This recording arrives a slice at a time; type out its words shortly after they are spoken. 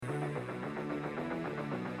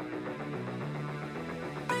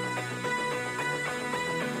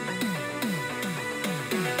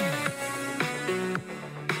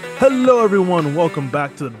Hello, everyone. Welcome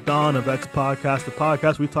back to the Dawn of X podcast, the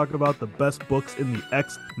podcast we talk about the best books in the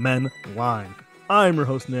X-Men line. I'm your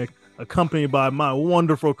host, Nick, accompanied by my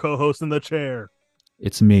wonderful co-host in the chair.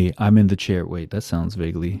 It's me. I'm in the chair. Wait, that sounds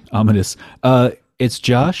vaguely ominous. It's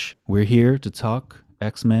Josh. We're here to talk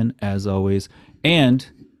X-Men as always, and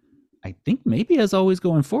I think maybe as always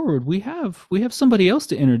going forward, we have somebody else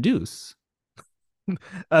to introduce.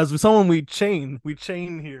 As someone we chain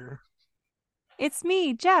here. It's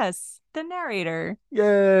me, Jess, the narrator.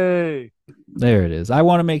 Yay! There it is. I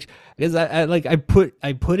want to make because I put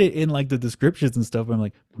it in like the descriptions and stuff. I'm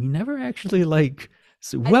like, we never actually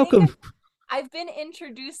welcome. I've been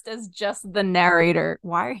introduced as just the narrator.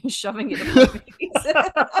 Why are you shoving it in my face?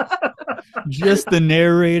 Just the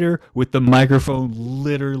narrator with the microphone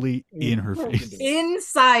literally in her face.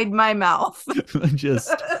 Inside my mouth.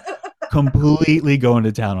 Just completely going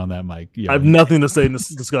to town on that mic. I have nothing to say in this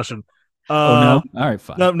discussion. Oh no! All right,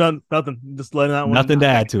 fine. No, nothing. Just letting that one. Nothing to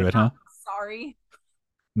add to it, huh? Sorry.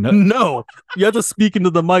 No, you have to speak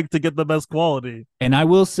into the mic to get the best quality. And I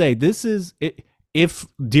will say, this is it. If,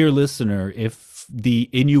 dear listener, if the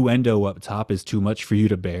innuendo up top is too much for you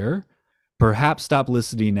to bear, perhaps stop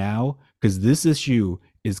listening now, because this issue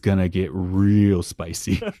is gonna get real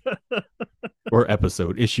spicy. Or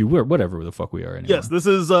issue, whatever the fuck we are anyway. Yes, this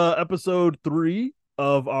is episode 3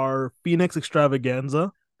 of our Phoenix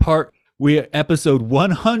Extravaganza. Episode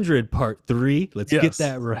 100, part 3. Let's get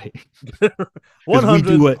that right.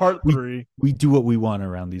 100, part 3. We do what we want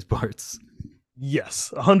around these parts.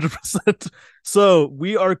 Yes, 100%. So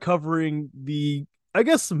we are covering the, I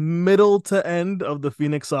guess, middle to end of the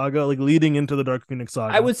Phoenix Saga, like leading into the Dark Phoenix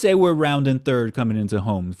Saga. I would say we're rounding third coming into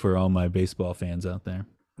home for all my baseball fans out there.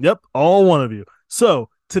 Yep, all one of you. So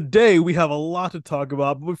today we have a lot to talk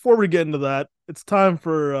about, but before we get into that, it's time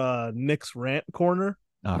for Nick's Rant Corner.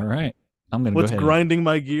 All right. I'm going to go ahead. What's grinding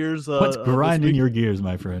my gears? What's grinding your gears,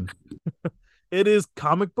 my friend? It is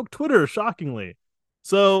comic book Twitter, shockingly.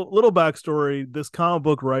 So, little backstory, this comic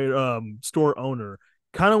book store owner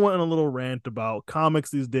kind of went on a little rant about comics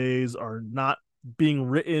these days are not being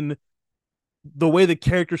written the way the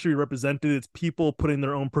characters should be represented. It's people putting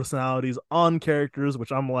their own personalities on characters,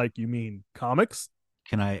 which I'm like, you mean comics?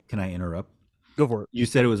 Can I interrupt? Go for it. You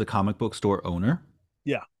said it was a comic book store owner?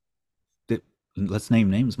 Yeah. Let's name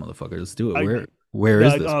names, motherfucker. Let's do it. Where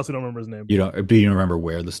is this? I honestly don't remember his name. Do you remember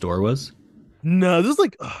where the store was? No, this is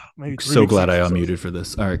like maybe. So glad I unmuted for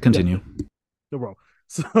this. All right, continue. Yeah. No problem.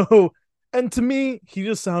 So, and to me, he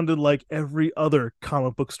just sounded like every other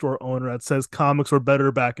comic book store owner that says comics were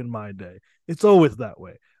better back in my day. It's always that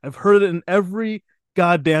way. I've heard it in every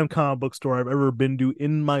goddamn comic book store I've ever been to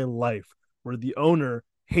in my life, where the owner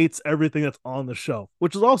hates everything that's on the shelf,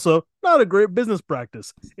 which is also not a great business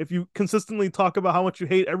practice if you consistently talk about how much you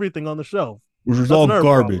hate everything on the shelf. Which is all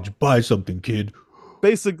garbage. Problem. Buy something, kid.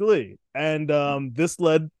 Basically. And this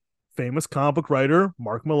led famous comic book writer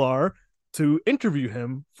Mark Millar to interview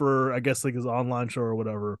him for, I guess, like his online show or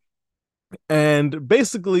whatever, and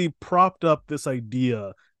basically propped up this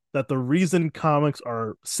idea that the reason comics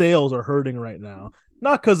sales are hurting right now,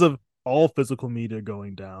 not because of all physical media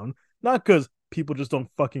going down, not because people just don't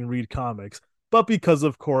fucking read comics, but because,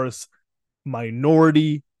 of course,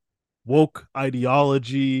 minority, woke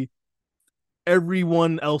ideology,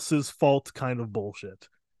 everyone else's fault kind of bullshit.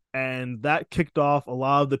 And that kicked off a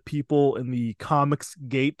lot of the people in the comics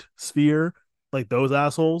gate sphere, like those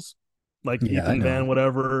assholes, like Ethan Van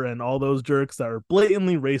whatever, and all those jerks that are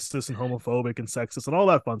blatantly racist and homophobic and sexist and all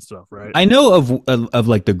that fun stuff, right? I know of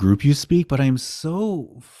like the group you speak, but I'm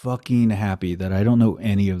so fucking happy that I don't know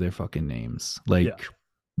any of their fucking names. Like,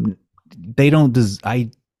 they don't.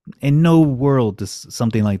 In no world does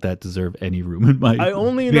something like that deserve any room in my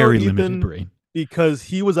very limited brain. Because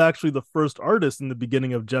he was actually the first artist in the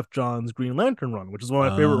beginning of Jeff Johns' Green Lantern run, which is one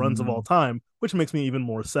of my favorite runs of all time, which makes me even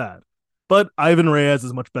more sad. But Ivan Reyes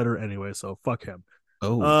is much better anyway, so fuck him.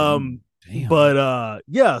 Damn. But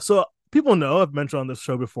yeah, so people know, I've mentioned on this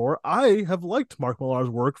show before, I have liked Mark Millar's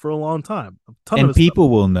work for a long time. And people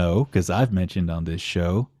will know, because I've mentioned on this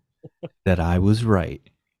show, that I was right.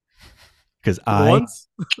 Because I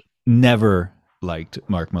never liked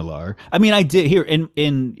Mark Millar. I mean, I did here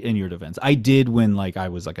in your defense. I did when like I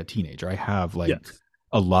was like a teenager. I have like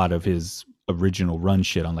a lot of his original run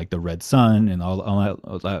shit on like the Red Sun and all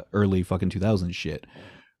that early fucking 2000s shit.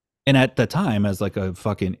 And at the time, as like a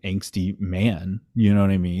fucking angsty man, you know what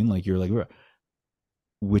I mean? Like you're like,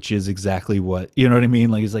 which is exactly what, you know what I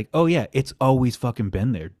mean? Like, it's like, oh yeah, it's always fucking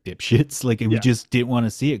been there, dipshits. Like, we just didn't want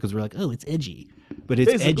to see it because we're like, oh, it's edgy. But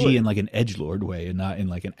it's basically edgy in like an edgelord way and not in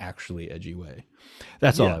like an actually edgy way.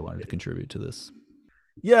 That's all I wanted to contribute to this.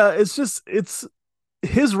 Yeah, it's just, it's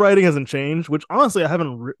his writing hasn't changed, which honestly I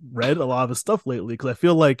haven't read a lot of his stuff lately because I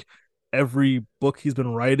feel like every book he's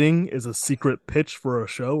been writing is a secret pitch for a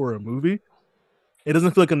show or a movie. It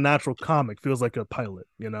doesn't feel like a natural comic; it feels like a pilot,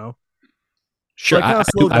 you know. So Sure, I kind of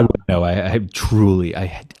slowed I down. would know. I truly,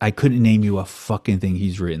 I couldn't name you a fucking thing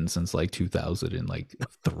he's written since like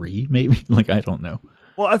 2003, maybe. Like I don't know.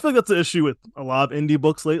 Well, I feel like that's the issue with a lot of indie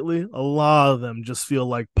books lately. A lot of them just feel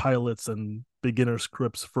like pilots and beginner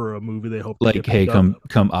scripts for a movie they hope to Like, get hey, picked up.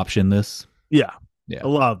 come option this. Yeah, Yeah, a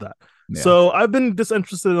lot of that. yeah. So I've been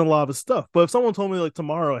disinterested in a lot of his stuff. But if someone told me like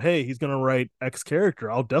tomorrow, hey, he's gonna write X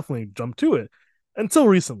character, I'll definitely jump to it. Until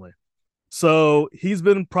recently. So he's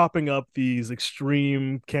been propping up these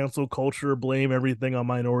extreme cancel culture, blame everything on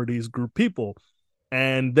minorities group people.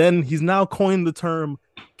 And then he's now coined the term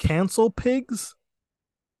cancel pigs.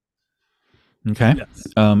 Okay. Yes.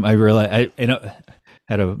 I realized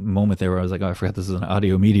had a moment there where I was like, oh, I forgot this is an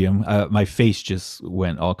audio medium. My face just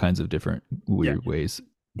went all kinds of different Yeah. weird ways.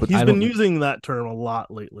 But He's I been don't using that term a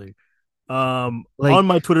lot lately. like. On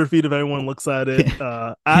my Twitter feed, if anyone looks at it,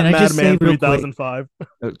 Can at I just say Madman real quick? 3005.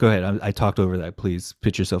 Go ahead. I talked over that. Please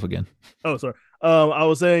pitch yourself again. Oh, sorry. I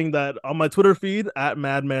was saying that on my Twitter feed at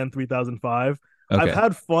Madman 3005, I've Okay.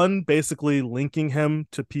 had fun basically linking him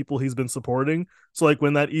to people he's been supporting. So, like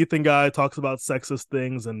when that Ethan guy talks about sexist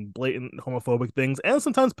things and blatant homophobic things, and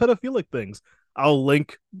sometimes pedophilic things, I'll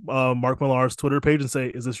link Mark Millar's Twitter page and say,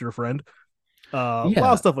 "Is this your friend?" A lot of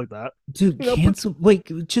Yeah. stuff like that. Dude, You know, but cancel.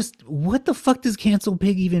 Wait, just what the fuck does cancel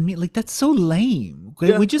pig even mean? Like, that's so lame. Can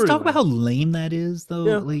yeah, we just pretty talk about lame. how lame that is, though?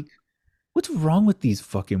 Yeah, Like, what's wrong with these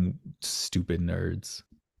fucking stupid nerds?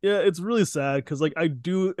 yeah, it's really sad because like I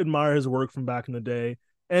do admire his work from back in the day,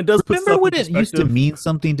 and it does put Remember stuff in when it used to perspective. mean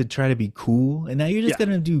something to try to be cool, and now you're just Yeah,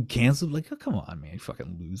 gonna do cancel? Like, oh, come on, man, you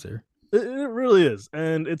fucking loser. it really is,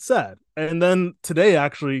 and it's sad. And then today,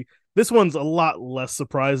 actually, this one's a lot less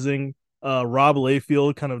surprising. Rob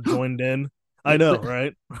Layfield kind of joined in. I know, But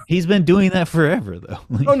right? he's been doing that forever, though. Oh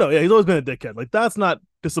Like, no, yeah, he's always been a dickhead. Like that's not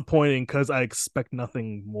disappointing because I expect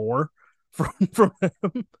nothing more from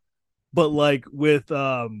him. But like with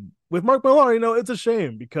Mark Millar, you know, it's a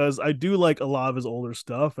shame because I do like a lot of his older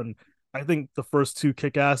stuff, and I think the first two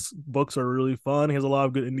Kick-Ass books are really fun. He has a lot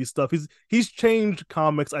of good indie stuff. He's changed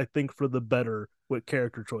comics, I think, for the better with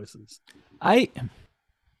character choices. I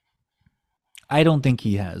I don't think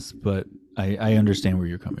he has, but I understand where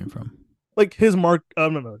you're coming from. Like his Mark,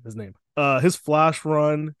 no, his name, his Flash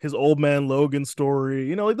run, his Old Man Logan story.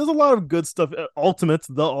 You know, like there's a lot of good stuff. Ultimates,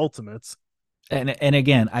 the Ultimates. And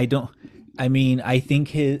again, I don't. I mean, I think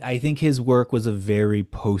his work was a very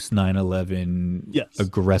post 9/11 Yes,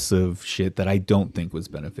 aggressive shit that I don't think was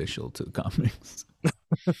beneficial to comics.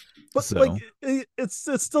 but like So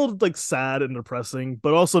it's still like sad and depressing,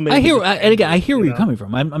 but also I made me hear, just and again, I angry. hear You where you're know? coming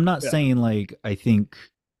from. I'm not Yeah, saying like I think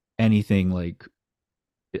anything like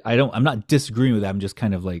I don't. I'm not disagreeing with that. I'm just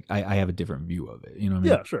kind of like I have a different view of it. You know what I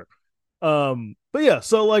mean? yeah, sure. But yeah,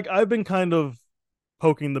 so like I've been kind of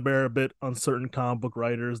poking the bear a bit on certain comic book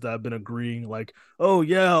writers that have been agreeing, like, oh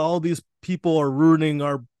yeah, all these people are ruining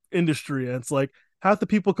our industry, and it's like half the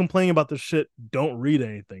people complaining about this shit don't read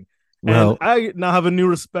anything. And Well, I now have a new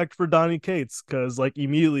respect for Donnie Cates because like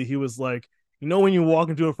immediately he was like, you know, when you walk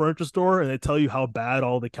into a furniture store and they tell you how bad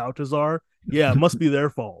all the couches are, yeah, it must be their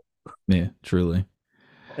fault. yeah, truly.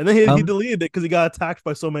 And then he Um, deleted it because he got attacked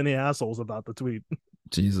by so many assholes about the tweet.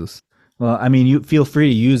 Jesus. Well, I mean, you feel free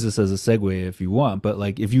to use this as a segue if you want, but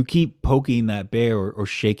like if you keep poking that bear or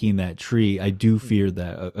shaking that tree, I do fear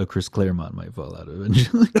that a Chris Claremont might fall out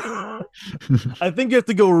eventually. I think you have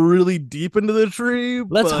to go really deep into the tree,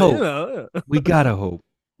 Let's but you hope. know. We gotta hope.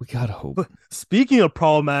 We gotta hope. But speaking of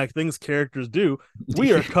problematic things characters do,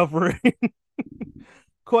 we are covering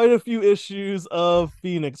quite a few issues of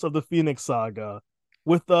the Phoenix Saga,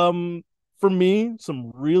 with for me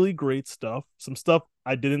some really great stuff, some stuff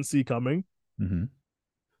I didn't see coming Hmm.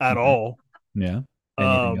 at Okay. all. Yeah.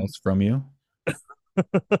 Anything Um, else from you?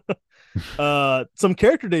 some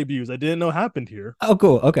character debuts I didn't know happened here. Oh,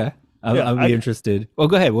 cool. Okay. Yeah, I'll be interested. Well,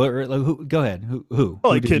 go ahead. Go ahead. Who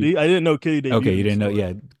like did you? Kitty. I didn't know Kitty Okay, debuted you in the didn't know. story.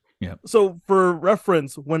 Yeah. Yeah. So for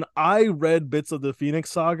reference, when I read bits of the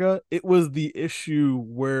Phoenix Saga, it was the issue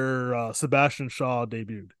where Sebastian Shaw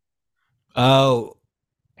debuted. Oh,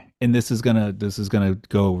 and this is gonna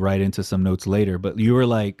go right into some notes later, but you were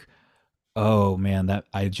like, oh man, that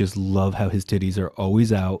I just love how his titties are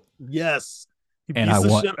always out, Yes, he and I piece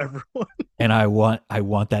of want shit everyone. I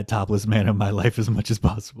want that topless man in my life as much as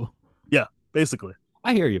possible. Yeah, basically.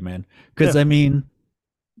 I hear you, man. Yeah. Because I mean,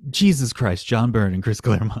 Jesus Christ, John Byrne and Chris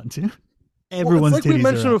Claremont too. Well, it's Everyone's like we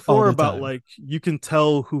titties are mentioned out all before the about time. like you can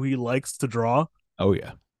tell who he likes to draw. Oh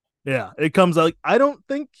yeah. Yeah, it comes out. Like, I don't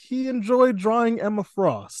think he enjoyed drawing Emma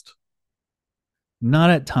Frost.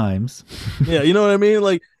 Not at times. Yeah, you know what I mean?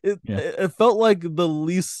 Like Yeah. it felt like the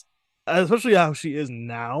least, especially how she is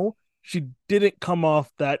now, she didn't come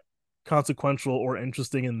off that consequential or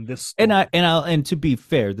interesting in this story. And to be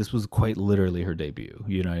fair, this was quite literally her debut.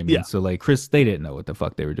 You know what I mean? Yeah. So like Chris, they didn't know what the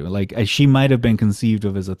fuck they were doing. Like she might have been conceived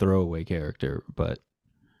of as a throwaway character, but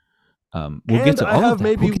we'll get And to I all of have that.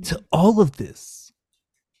 We'll maybe, get to all of this.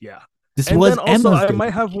 yeah. This And was then also, Emma's I might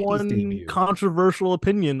debut, have Katie's one debut. controversial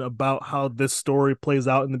opinion about how this story plays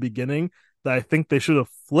out in the beginning that I think they should have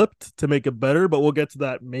flipped to make it better, but we'll get to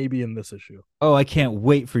that maybe in this issue. Oh, I can't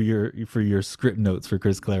wait for your script notes for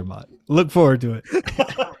Chris Claremont. Look forward to it.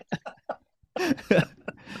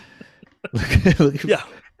 Yeah.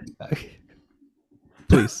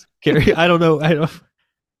 Please, Carrie. I don't know. I don't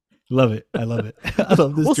love it. I love it. I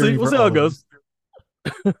love this We'll see. journey We'll for see how all it of goes.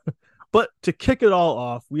 us. But to kick it all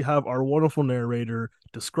off, we have our wonderful narrator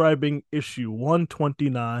describing issue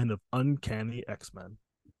 129 of Uncanny X-Men.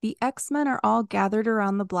 The X-Men are all gathered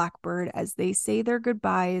around the Blackbird as they say their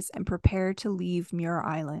goodbyes and prepare to leave Muir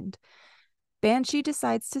Island. Banshee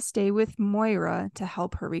decides to stay with Moira to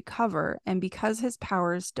help her recover, and because his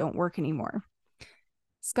powers don't work anymore.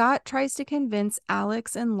 Scott tries to convince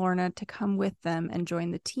Alex and Lorna to come with them and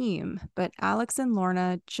join the team, but Alex and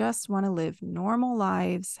Lorna just want to live normal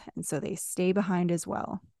lives, and so they stay behind as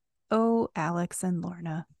well. Oh, Alex and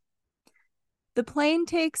Lorna. The plane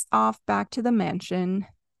takes off back to the mansion,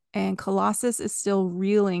 and Colossus is still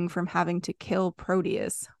reeling from having to kill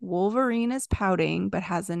Proteus. Wolverine is pouting, but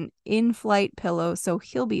has an in-flight pillow, so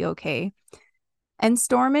he'll be okay. And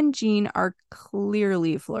Storm and Jean are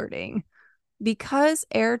clearly flirting. Because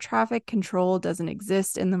air traffic control doesn't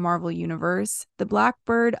exist in the Marvel Universe, the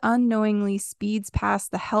Blackbird unknowingly speeds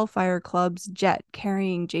past the Hellfire Club's jet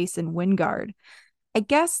carrying Jason Wyngarde. I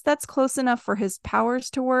guess that's close enough for his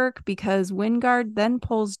powers to work because Wyngarde then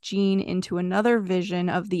pulls Jean into another vision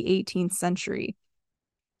of the 18th century.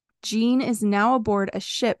 Jean is now aboard a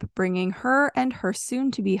ship bringing her and her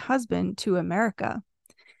soon-to-be husband to America.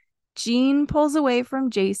 Jean pulls away from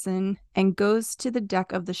Jason and goes to the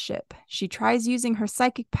deck of the ship. She tries using her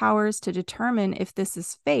psychic powers to determine if this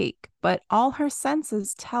is fake, but all her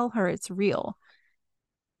senses tell her it's real.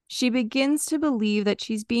 She begins to believe that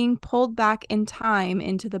she's being pulled back in time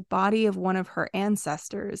into the body of one of her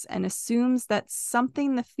ancestors and assumes that's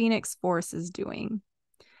something the Phoenix Force is doing.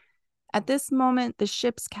 At this moment, the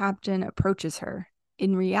ship's captain approaches her.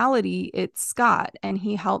 In reality, it's Scott, and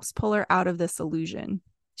he helps pull her out of this illusion.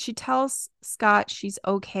 She tells Scott she's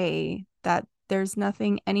okay, that there's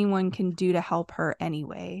nothing anyone can do to help her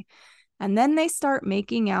anyway. And then they start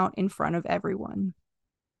making out in front of everyone.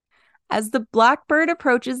 As the Blackbird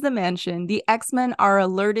approaches the mansion, the X-Men are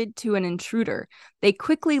alerted to an intruder. They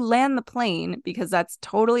quickly land the plane, because that's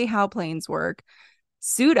totally how planes work,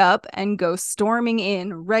 suit up, and go storming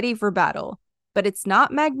in, ready for battle. But it's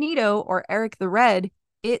not Magneto or Eric the Red,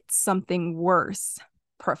 it's something worse.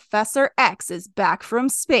 Professor X is back from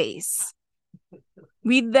space.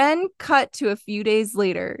 We then cut to a few days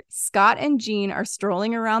later. Scott and Jean are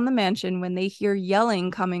strolling around the mansion when they hear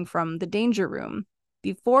yelling coming from the danger room.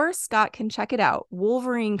 Before Scott can check it out,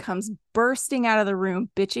 Wolverine comes bursting out of the room,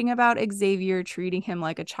 bitching about Xavier treating him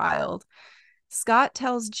like a child. Scott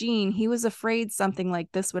tells Jean he was afraid something like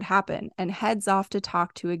this would happen and heads off to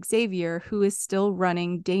talk to Xavier, who is still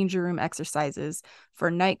running danger room exercises for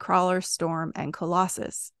Nightcrawler, Storm, and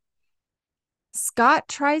Colossus. Scott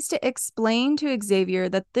tries to explain to Xavier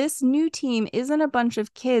that this new team isn't a bunch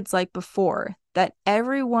of kids like before, that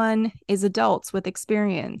everyone is adults with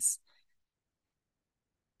experience.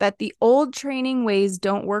 That the old training ways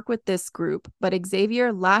don't work with this group, but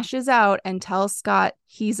Xavier lashes out and tells Scott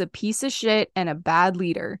he's a piece of shit and a bad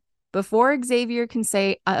leader. Before Xavier can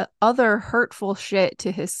say other hurtful shit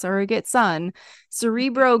to his surrogate son,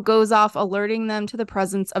 Cerebro goes off alerting them to the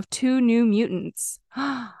presence of 2 new mutants.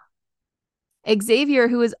 Xavier,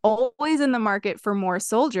 who is always in the market for more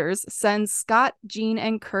soldiers, sends Scott, Jean,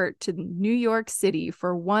 and Kurt to New York City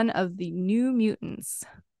for one of the new mutants,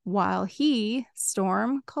 while he,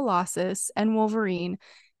 Storm, Colossus, and Wolverine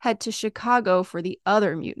head to Chicago for the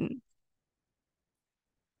other mutant.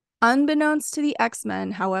 Unbeknownst to the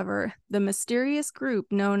X-Men, however, the mysterious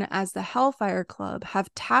group known as the Hellfire Club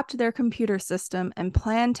have tapped their computer system and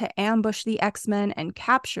plan to ambush the X-Men and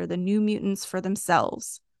capture the new mutants for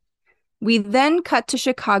themselves. We then cut to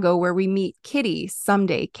Chicago where we meet Kitty,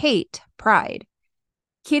 someday Kate, Pride.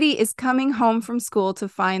 Kitty is coming home from school to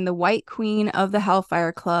find the White Queen of the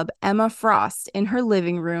Hellfire Club, Emma Frost, in her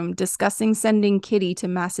living room discussing sending Kitty to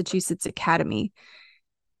Massachusetts Academy.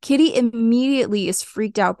 Kitty immediately is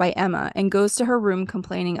freaked out by Emma and goes to her room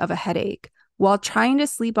complaining of a headache. While trying to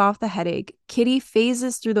sleep off the headache, Kitty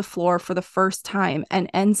phases through the floor for the first time and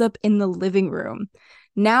ends up in the living room.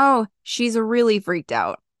 Now she's really freaked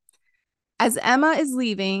out. As Emma is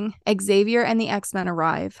leaving, Xavier and the X-Men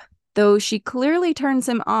arrive. Though she clearly turns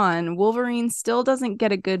him on, Wolverine still doesn't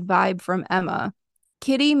get a good vibe from Emma.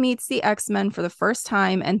 Kitty meets the X-Men for the first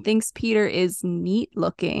time and thinks Peter is neat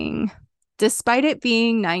looking. Despite it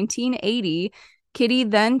being 1980, Kitty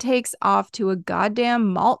then takes off to a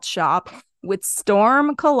goddamn malt shop with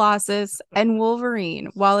Storm, Colossus, and Wolverine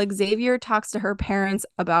while Xavier talks to her parents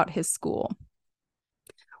about his school.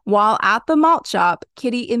 While at the malt shop,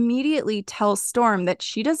 Kitty immediately tells Storm that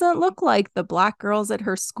she doesn't look like the black girls at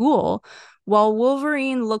her school, while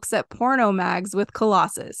Wolverine looks at porno mags with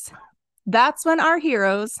Colossus. That's when our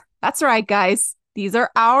heroes, that's right, guys, these are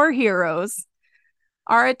our heroes,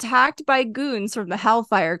 are attacked by goons from the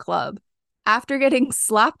Hellfire Club. After getting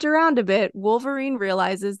slapped around a bit, Wolverine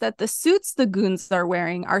realizes that the suits the goons are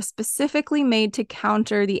wearing are specifically made to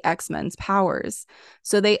counter the X-Men's powers.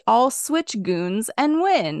 So they all switch goons and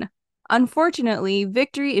win. Unfortunately,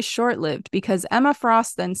 victory is short-lived because Emma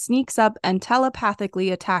Frost then sneaks up and telepathically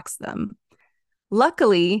attacks them.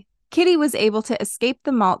 Luckily, Kitty was able to escape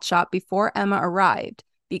the malt shop before Emma arrived,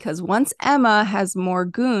 because once Emma has more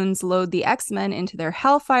goons load the X-Men into their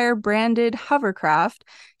Hellfire-branded hovercraft,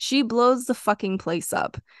 she blows the fucking place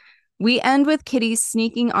up. We end with Kitty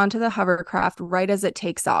sneaking onto the hovercraft right as it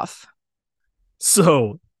takes off.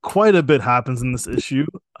 So, quite a bit happens in this issue.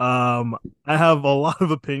 I have a lot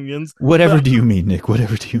of opinions. Whatever do you mean, Nick?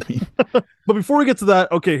 Whatever do you mean? But before we get to that,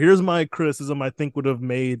 okay, here's my criticism I think would have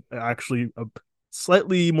made actually a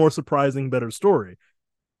slightly more surprising, better story.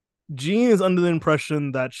 Jean is under the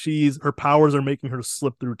impression that her powers are making her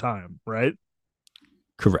slip through time, right?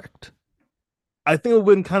 Correct. I think it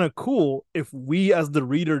would have been kind of cool if we as the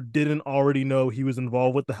reader didn't already know he was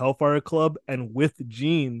involved with the Hellfire Club and with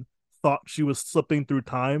Jean thought she was slipping through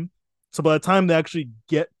time. So by the time they actually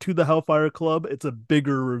get to the Hellfire Club, it's a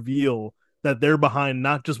bigger reveal that they're behind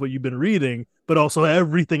not just what you've been reading, but also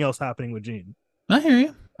everything else happening with Jean. I hear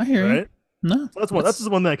you. Right? No, so that's just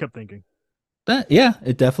one thing I kept thinking.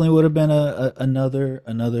 It definitely would have been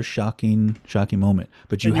another shocking moment.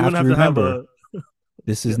 But you have to remember,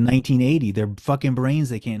 this is 1980. Their fucking brains,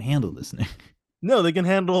 they can't handle this thing. No, they can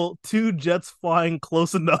handle 2 jets flying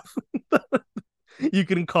close enough. You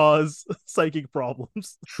can cause psychic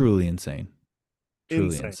problems. Truly insane.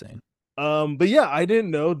 Insane. But yeah, I didn't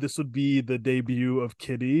know this would be the debut of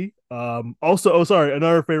Kitty. Also,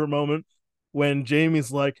 another favorite moment when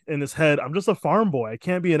Jamie's like in his head, I'm just a farm boy. I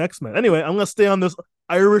can't be an X-Men. Anyway, I'm gonna stay on this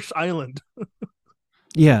Irish island.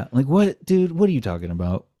 Yeah, like what, dude? What are you talking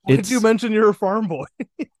about? Why did you mention you're a farm boy?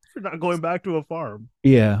 You're not going back to a farm.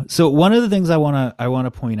 Yeah. So one of the things I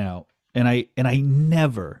wanna point out, and I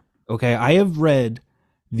never, okay, I have read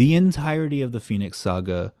the entirety of the Phoenix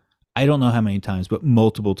Saga. I don't know how many times, but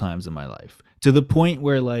multiple times in my life, to the point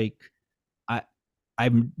where like I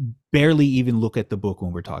barely even look at the book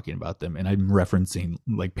when we're talking about them, and I'm referencing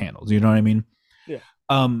like panels. You know what I mean? Yeah.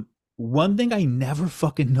 One thing I never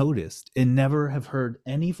fucking noticed and never have heard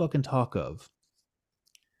any fucking talk of.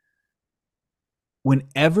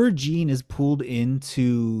 Whenever Jean is pulled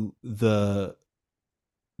into the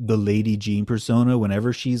Lady Jean persona,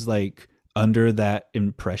 whenever she's like under that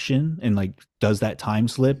impression and like does that time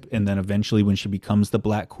slip, and then eventually when she becomes the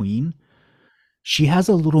Black Queen, she has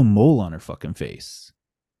a little mole on her fucking face.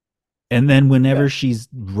 And then whenever she's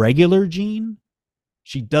regular Jean,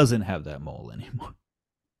 she doesn't have that mole anymore.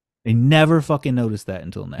 I never fucking noticed that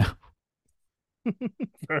until now.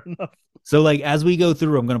 Fair enough. So like as we go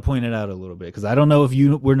through, I'm going to point it out a little bit because I don't know if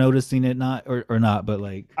you were noticing it or not, but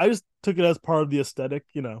like I just took it as part of the aesthetic,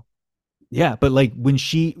 you know. Yeah, but like when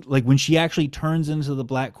she actually turns into the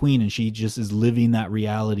Black Queen and she just is living that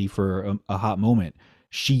reality for a hot moment,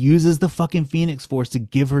 she uses the fucking Phoenix Force to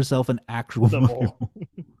give herself an actual mole.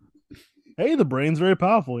 Hey, the brain's very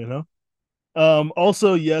powerful, you know.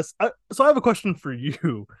 Also, yes. So I have a question for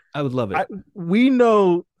you. I would love it. We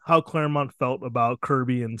know how Claremont felt about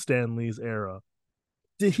Kirby and Stan Lee's era.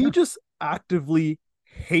 Did he just actively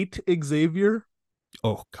hate Xavier?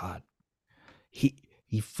 Oh God, he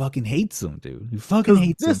fucking hates him, dude. He fucking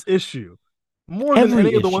hates this him. issue more than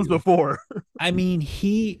any of the ones before. I mean,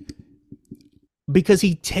 because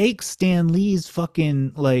he takes Stan Lee's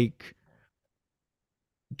fucking like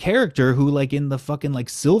character who like in the fucking like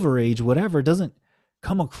Silver Age whatever doesn't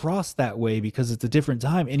come across that way because it's a different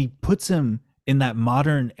time, and he puts him in that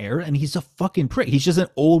modern era and he's a fucking prick. He's just an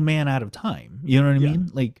old man out of time, you know what I mean?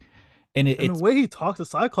 Like, and the way he talks to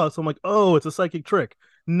Cyclops, I'm like, oh, it's a psychic trick.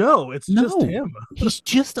 No, it's just No, him. he's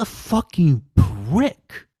just a fucking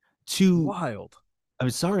prick. To Wild. I'm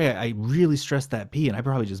sorry, I really stressed that P, and I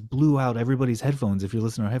probably just blew out everybody's headphones if you're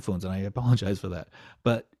listening to headphones, and I apologize for that.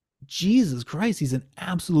 But Jesus Christ, he's an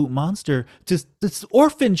absolute monster. Just this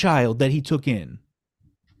orphan child that he took in.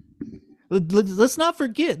 Let's not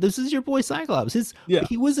forget, this is your boy Cyclops. Yeah.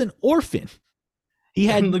 He was an orphan. He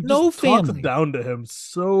And had like just no talks family. down to him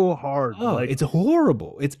so hard. Oh, Like, it's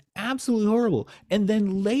horrible. It's absolutely horrible. And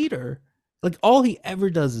then later, like all he ever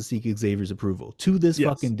does is seek Xavier's approval to this yes,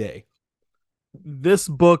 fucking day. this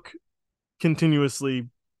book continuously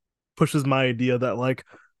pushes my idea that like,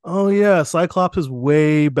 oh yeah, Cyclops is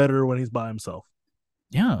way better when he's by himself.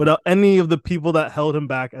 Yeah. Without any of the people that held him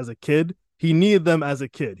back as a kid, he needed them as a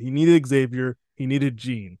kid. He needed Xavier, he needed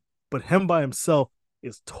Jean, but him by himself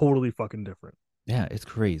is totally fucking different. Yeah, it's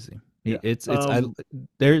crazy. Yeah. It's I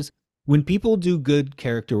there's when people do good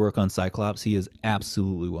character work on Cyclops, he is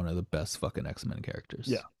absolutely one of the best fucking X-Men Yeah.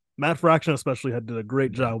 characters. Matt Fraction especially did a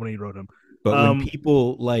great Yeah. job when he wrote him. But when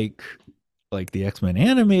people like the X-Men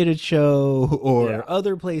animated show Yeah. or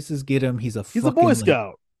other places get him, he's a He's a Boy fucking like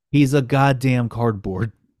Scout. he's a goddamn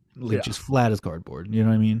cardboard. Like Yeah. just flat as cardboard. You know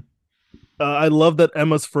what I mean? I love that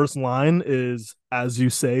Emma's first line is "As you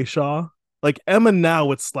say, Shaw." Like Emma now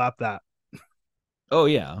would slap that. Oh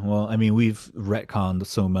yeah. Well, I mean, we've retconned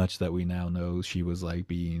so much that we now know she was like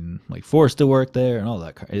being like forced to work there and all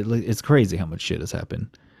that. It's crazy how much shit has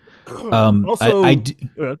happened. I Also,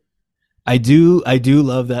 do, I do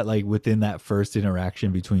love that like within that first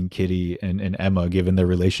interaction between Kitty and Emma, given their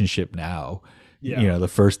relationship now, yeah, the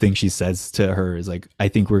first thing she says to her is like, I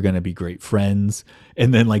think we're gonna be great friends.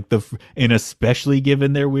 And then like and especially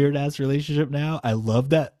given their weird ass relationship now, I love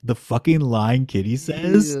that the fucking line Kitty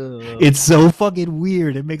says. yeah. It's so fucking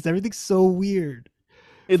weird. It makes everything so weird.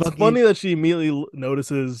 It's Fucking funny that she immediately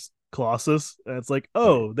notices Colossus, and it's like, right.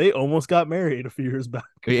 oh, they almost got married a few years back.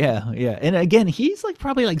 Yeah, yeah. And again, he's like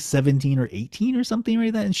probably like 17 or 18 or something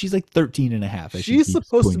like that. And she's like 13 and a half, as she She's keeps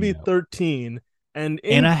supposed to be pointing out. 13, and And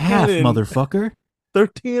in a half, canon, motherfucker.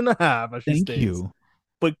 13 and a half, as she Thank states. you.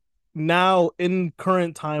 But now, in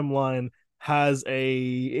current timeline, has a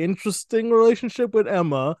interesting relationship with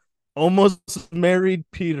Emma, almost married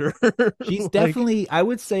Peter. She's Like, definitely, I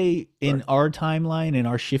would say, in sorry. our timeline, in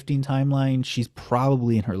our shifting timeline, she's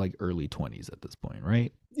probably in her like early 20s at this point,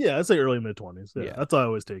 right? Yeah, I'd say early mid 20s. Yeah, Yeah. that's how I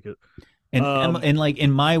always take it. And Emma, and like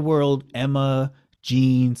in my world, Emma,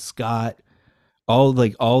 Jean, Scott, all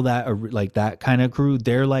that like that kind of crew,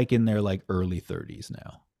 they're like in their like early 30s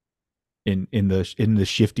now. In the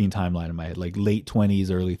shifting timeline in my head, like late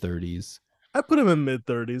 20s, early 30s. I put him in mid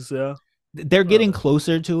 30s. Yeah, They're getting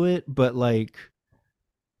closer to it, but like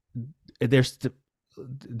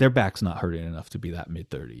their back's not hurting enough to be that mid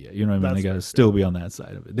 30 yet. You know what I mean? They got to still be on that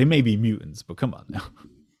side of it. They may be mutants, but come on now.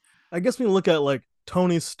 I guess when you look at like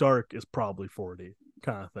Tony Stark is probably 40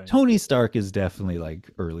 kind of thing. Tony Stark is definitely like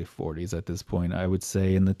early 40s at this point, I would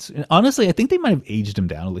say. And honestly, I think they might have aged him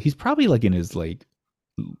down a little. He's probably like in his like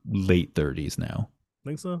late 30s now.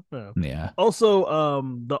 Think so? Yeah. Yeah. Also,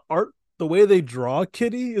 the way they draw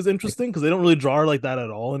Kitty is interesting because they don't really draw her like that at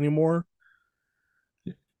all anymore.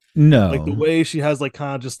 No. Like the way she has like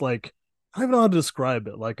kind of just like, I don't even know how to describe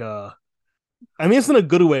it. Like I mean, it's in a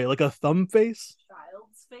good way, like a thumb face.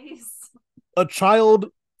 Child's face. A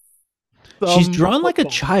child. She's drawn like a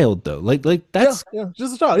child though. Like that's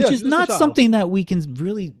just a child. Which Yeah, is not something that we can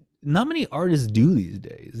really. Not many artists do these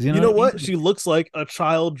days. You know what? She looks like a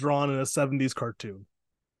child drawn in a 70s cartoon.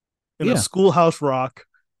 In a Yeah. Schoolhouse Rock.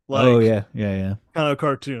 Like, oh yeah, kind of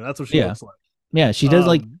cartoon. That's what she looks like. Yeah, she does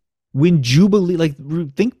like when Jubilee. Like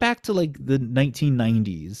think back to like the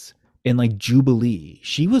 1990s and like Jubilee.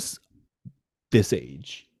 She was this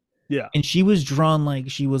age. Yeah. And she was drawn like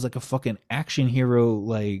she was like a fucking action hero,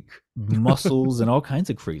 like muscles and all kinds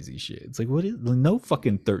of crazy shit. It's like, what is no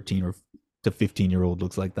fucking 13 or to 15-year-old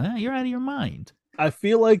looks like that? You're out of your mind. I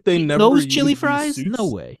feel like they never those chili fries. No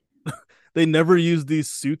way. They never use these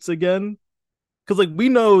suits again. Because like we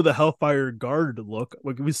know the Hellfire Guard look.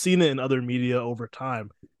 Like we've seen it in other media over time.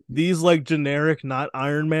 These like generic, not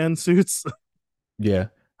Iron Man suits. Yeah.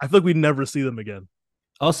 I feel like we never see them again.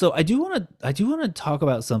 Also, I do want to talk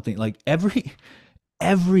about something like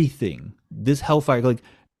everything this Hellfire, like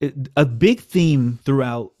a big theme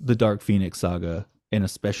throughout the Dark Phoenix saga, and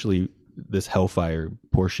especially this Hellfire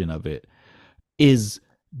portion of it, is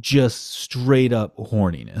just straight up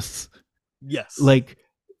horniness. Yes. Like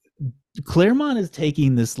Claremont is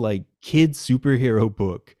taking this like kid superhero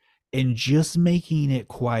book and just making it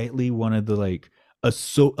quietly one of the like a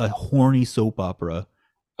horny soap opera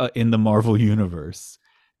in the Marvel universe.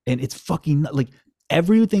 And it's fucking like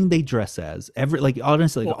everything they dress as, like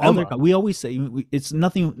honestly, like Well, all their, Emma, we always say it's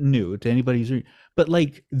nothing new to anybody who's reading, but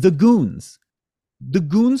like the goons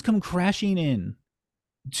come crashing in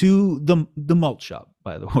to the malt shop,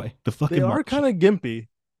 by the way, the they fucking are malt kind shop. of gimpy.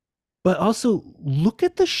 But also look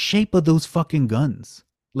at the shape of those fucking guns.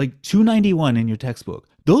 Like 291 in your textbook.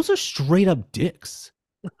 Those are straight up dicks.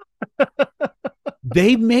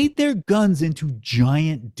 They made their guns into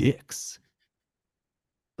giant dicks.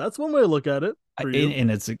 That's one way to look at it for you. And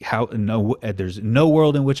it's how no, there's no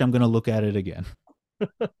world in which I'm going to look at it again.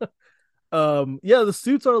 Yeah, the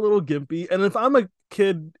suits are a little gimpy, and if I'm a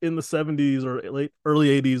kid in the 70s or late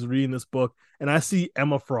early 80s reading this book and I see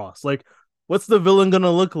Emma Frost, like, what's the villain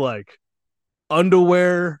gonna look like?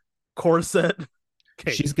 Underwear, corset,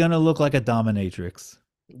 cape. She's going to look like a dominatrix.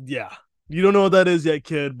 Yeah, you don't know what that is yet,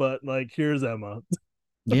 kid, but like, here's Emma.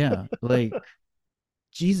 Yeah, like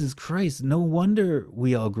Jesus Christ, no wonder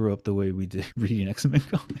we all grew up the way we did reading X-Men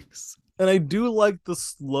comics. And I do like the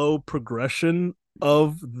slow progression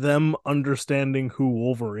of them understanding who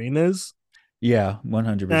Wolverine is. Yeah, And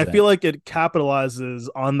I 100%. feel like it capitalizes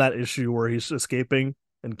on that issue where he's escaping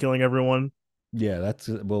and killing everyone. Yeah, that's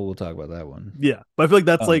well, we'll talk about that one. Yeah, but I feel like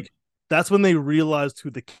that's Um, like that's when they realized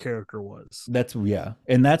who the character was. that's yeah,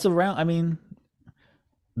 and that's around. I mean,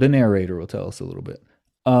 the narrator will tell us a little bit.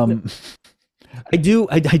 Yeah, Um, I do.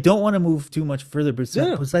 I don't want to move too much further, but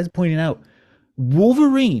yeah. besides pointing out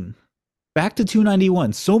Wolverine back to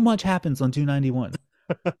 291. So much happens on 291.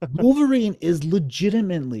 Wolverine is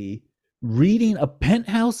legitimately reading a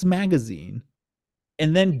Penthouse magazine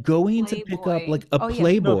and then going to pick up Playboy. like a Oh, yeah. No,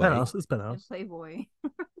 Playboy. Penthouse. It's The Penthouse. Playboy.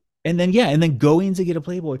 And then going to get a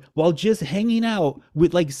Playboy while just hanging out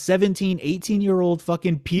with like 17, 18-year-old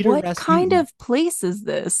fucking Peter What Rasputin. kind of place is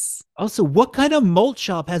this? Also, what kind of malt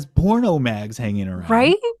shop has porno mags hanging around?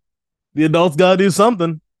 Right? The adults gotta do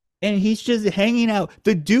something. And he's just hanging out.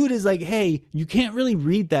 The dude is like, hey, you can't really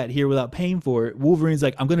read that here without paying for it. Wolverine's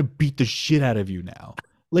like, I'm going to beat the shit out of you now.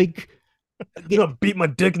 Like, I'm gonna beat my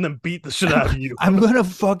dick and then beat the shit out of you. I'm going to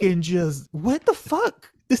fucking just, what the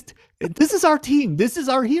fuck? This is our team. This is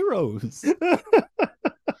our heroes.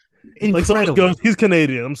 Like someone goes, he's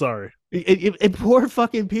Canadian. I'm sorry. And poor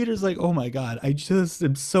fucking Peter's like, oh my God, I just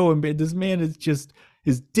am so embarrassed. This man is just,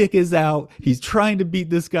 his dick is out. He's trying to beat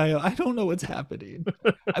this guy up. I don't know what's happening.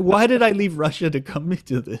 Why did I leave Russia to come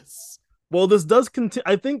into this? Well, this does continue.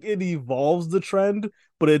 I think it evolves the trend,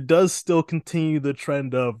 but it does still continue the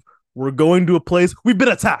trend of we're going to a place we've been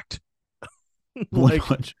attacked. Like,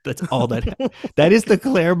 that's all that is the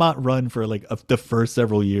Claremont run for like the first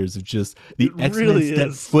several years of just the X-Men really step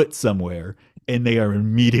is. foot somewhere and they are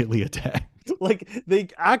immediately attacked. Like they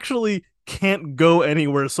actually can't go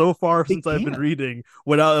anywhere so far since I've been reading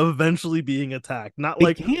without eventually being attacked. Not They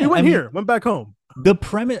like can't. we went here, went back home. The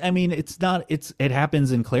premise, I mean, it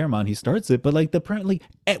happens in Claremont. He starts it, but like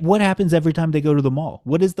what happens every time they go to the mall?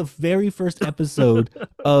 What is the very first episode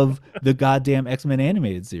of the goddamn X-Men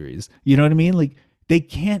animated series? You know what I mean? Like they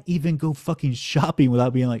can't even go fucking shopping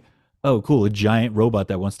without being like, oh, cool, a giant robot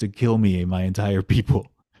that wants to kill me and my entire people.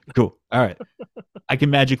 Cool. All right. I can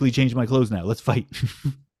magically change my clothes now. Let's fight.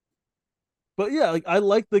 But yeah, like I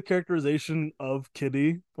like the characterization of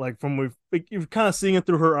Kitty. Like you're kind of seeing it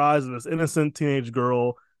through her eyes of this innocent teenage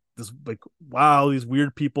girl. This like, wow, these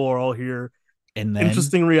weird people are all here. And then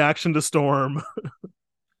Interesting reaction to Storm.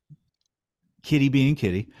 Kitty being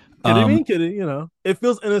Kitty. Kitty being Kitty, you know. It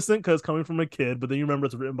feels innocent because coming from a kid, but then you remember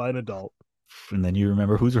it's written by an adult. And then you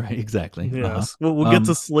remember who's right. Exactly. Yes. We'll get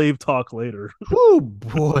to slave talk later. Oh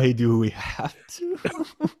boy, do we have to.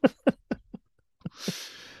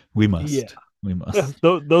 We must. Yeah. We must. Yeah,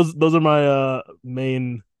 those are my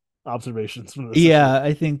main observations from this. Yeah, issue.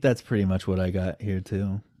 I think that's pretty much what I got here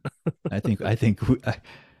too. I think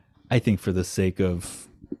for the sake of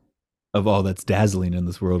all that's dazzling in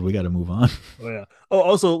this world, we got to move on. Oh yeah. Oh,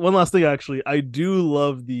 also one last thing. Actually, I do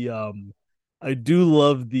love the.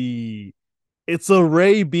 It's a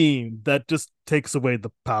ray beam that just takes away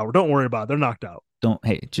the power. Don't worry about it. They're knocked out.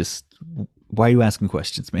 Just why are you asking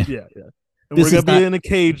questions, man? Yeah. And we're gonna be in a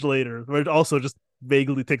cage later, where it also just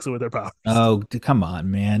vaguely takes away their powers. Oh, come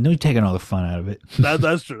on, man! You're taking all the fun out of it.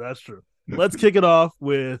 That's true. That's true. Let's kick it off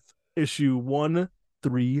with issue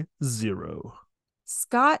 130.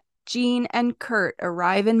 Scott, Jean, and Kurt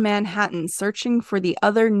arrive in Manhattan searching for the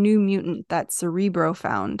other new mutant that Cerebro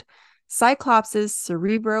found. Cyclops'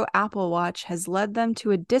 Cerebro Apple Watch has led them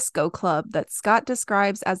to a disco club that Scott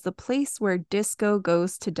describes as the place where disco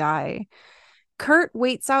goes to die. Kurt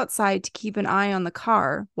waits outside to keep an eye on the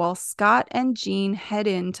car, while Scott and Jean head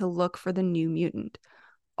in to look for the new mutant.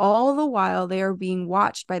 All the while, they are being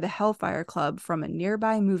watched by the Hellfire Club from a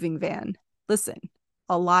nearby moving van. Listen,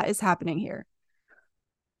 A lot is happening here.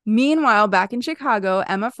 Meanwhile, back in Chicago,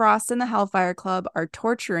 Emma Frost and the Hellfire Club are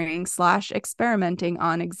torturing / experimenting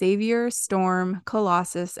on Xavier, Storm,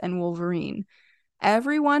 Colossus, and Wolverine.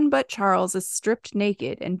 Everyone but Charles is stripped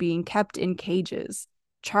naked and being kept in cages.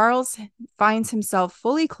 Charles finds himself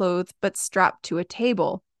fully clothed but strapped to a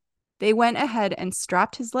table. They went ahead and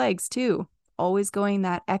strapped his legs too, always going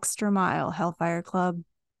that extra mile, Hellfire Club.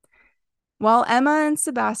 While Emma and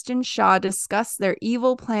Sebastian Shaw discuss their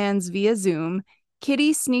evil plans via Zoom,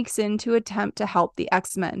 Kitty sneaks in to attempt to help the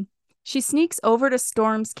X-Men. She sneaks over to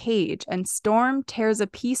Storm's cage, and Storm tears a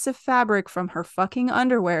piece of fabric from her fucking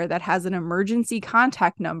underwear that has an emergency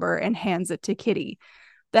contact number and hands it to Kitty.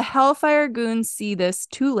 The Hellfire goons see this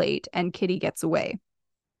too late, and Kitty gets away.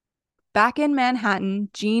 Back in Manhattan,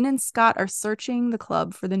 Jean and Scott are searching the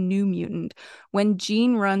club for the new mutant when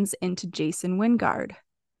Jean runs into Jason Wingard.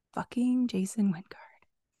 Fucking Jason Wingard.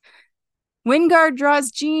 Wingard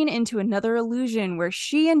draws Jean into another illusion where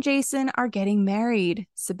she and Jason are getting married.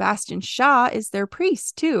 Sebastian Shaw is their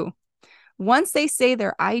priest, too. Once they say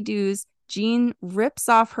their I do's, Jean rips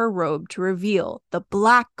off her robe to reveal the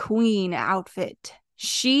Black Queen outfit.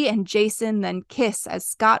 She and Jason then kiss as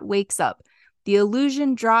Scott wakes up. The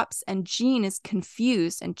illusion drops and Jean is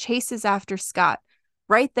confused and chases after Scott.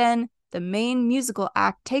 Right then, the main musical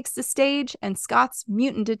act takes the stage and Scott's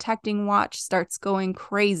mutant detecting watch starts going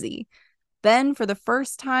crazy. Then, for the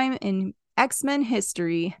first time in X-Men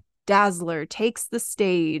history, Dazzler takes the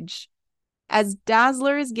stage. As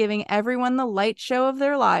Dazzler is giving everyone the light show of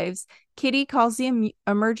their lives, Kitty calls the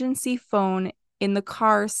emergency phone in the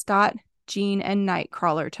car Scott, Jean, and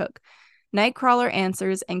Nightcrawler took. Nightcrawler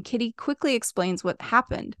answers, and Kitty quickly explains what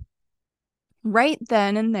happened. Right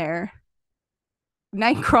then and there,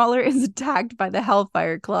 Nightcrawler is attacked by the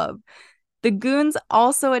Hellfire Club. The goons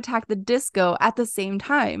also attack the disco at the same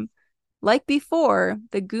time. Like before,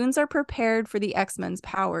 the goons are prepared for the X-Men's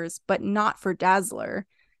powers, but not for Dazzler.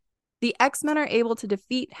 The X-Men are able to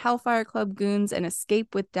defeat Hellfire Club goons and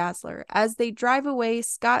escape with Dazzler. As they drive away,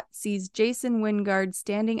 Scott sees Jason Wingard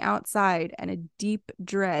standing outside, and a deep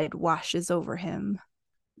dread washes over him.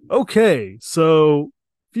 Okay, so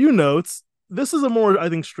few notes. This is a more, I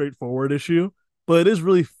think, straightforward issue, but it is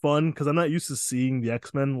really fun because I'm not used to seeing the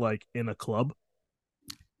X-Men like in a club.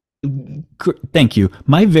 Thank you.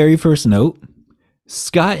 My very first note,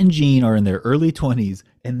 Scott and Jean are in their early 20s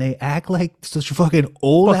and they act like such fucking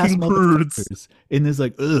old ass motherfuckers in this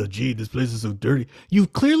like, ugh, gee, this place is so dirty.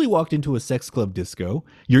 You've clearly walked into a sex club disco.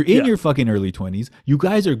 You're in your fucking early 20s. You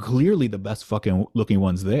guys are clearly the best fucking looking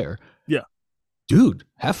ones there. Yeah. Dude,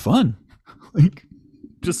 have fun. Like,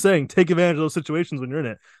 just saying, take advantage of those situations when you're in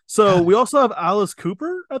it. So we also have Alice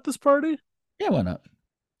Cooper at this party. Yeah, why not?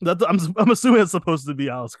 I'm assuming it's supposed to be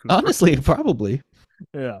Alice Cooper. Honestly, probably.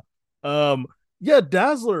 Yeah. Yeah,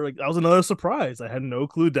 Dazzler, like that was another surprise. I had no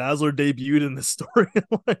clue Dazzler debuted in this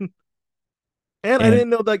storyline. And I didn't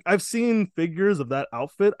know, like, I've seen figures of that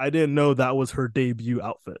outfit. I didn't know that was her debut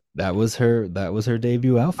outfit. That was her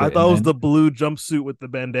debut outfit. I thought it was the blue jumpsuit with the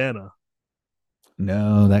bandana.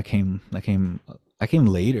 No, that came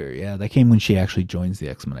later. Yeah, that came when she actually joins the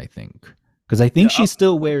X-Men, I think. Because I think she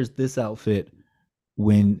still wears this outfit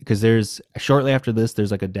because there's shortly after this, there's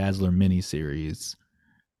like a Dazzler miniseries.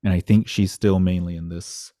 And I think she's still mainly in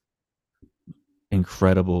this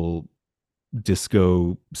incredible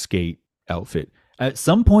disco skate outfit. At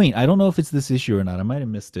some point, I don't know if it's this issue or not. I might have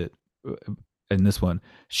missed it in this one.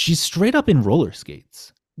 She's straight up in roller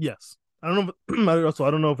skates. Yes. I don't know. I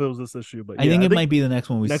don't know if it was this issue, but I think it might be the next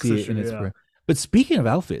one we see issue, it in its But speaking of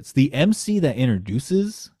outfits, the MC that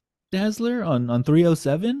introduces Dazzler on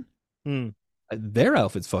 307, their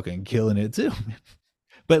outfit's fucking killing it too.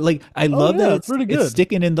 But like, I love that it's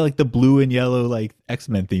sticking in like the blue and yellow like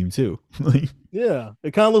X-Men theme too. Yeah,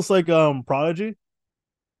 it kind of looks like Prodigy.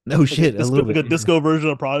 No like shit, a little bit like a disco version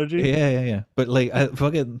of Prodigy. Yeah. But like,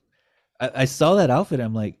 I saw that outfit.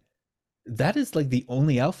 I'm like, that is like the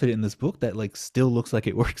only outfit in this book that like still looks like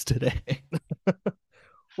it works today.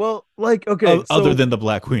 Well, like, okay, other than the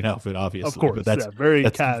Black Queen outfit, obviously, of course, but that's very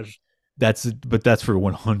cash. That's for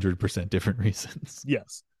 100% different reasons.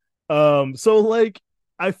 Yes. So like,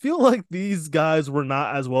 I feel like these guys were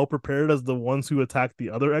not as well prepared as the ones who attacked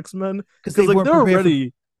the other X-Men because like they're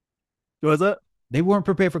ready. What was that? They weren't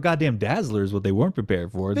prepared for goddamn Dazzler is what they weren't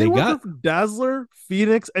prepared for. They got for Dazzler,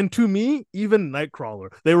 Phoenix, and to me, even Nightcrawler.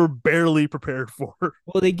 They were barely prepared for.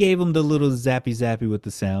 Well, they gave them the little zappy with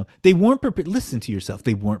the sound. They weren't prepared. Listen to yourself.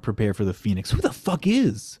 They weren't prepared for the Phoenix. Who the fuck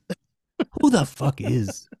is? Who the fuck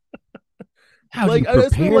is? How do you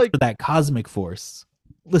prepare for that cosmic force?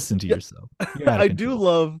 Listen to yourself. I do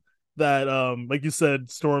love that, like you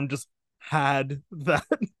said, Storm just had that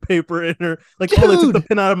paper in her. Like, oh, they took the Dude,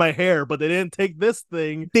 pin out of my hair, but they didn't take this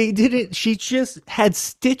thing. they didn't. She just had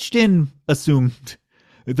stitched in, assumed,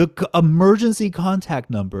 the emergency contact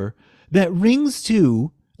number that rings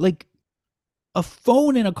to like a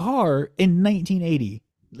phone in a car in 1980.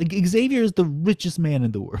 Like Xavier is the richest man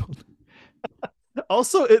in the world.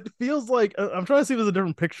 Also, it feels like I'm trying to see if there's a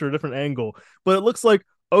different picture, a different angle, but it looks like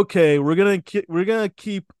okay, we're gonna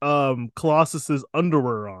keep Colossus's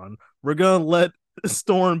underwear on. We're gonna let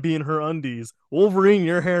Storm be in her undies. Wolverine,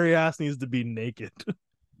 your hairy ass needs to be naked.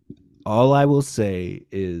 All I will say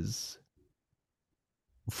is,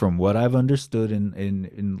 from what I've understood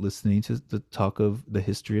in listening to the talk of the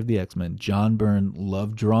history of the X-Men, John Byrne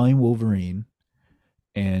loved drawing Wolverine,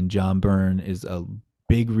 and John Byrne is a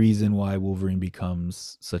big reason why Wolverine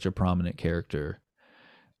becomes such a prominent character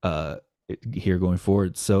uh, here going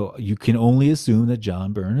forward. So you can only assume that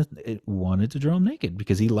John Byrne wanted to draw him naked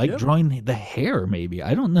because he liked Yep. drawing the hair. Maybe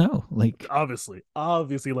I don't know. Like Obviously,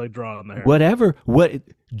 like drawing the hair. whatever. What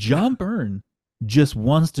John Byrne just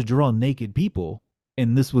wants to draw naked people,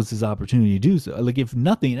 and this was his opportunity to do so. Like if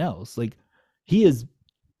nothing else, like he is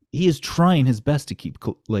he is trying his best to keep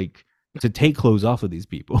like to take clothes off of these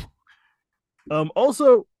people.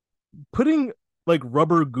 Also, putting like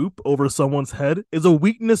rubber goop over someone's head is a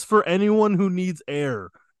weakness for anyone who needs air.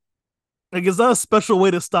 Like it's not a special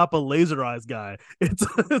way to stop a laser eyes guy.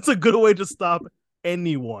 It's a good way to stop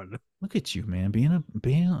anyone. Look at you, man, being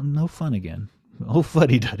no fun again. Oh,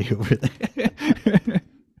 fuddy duddy over there.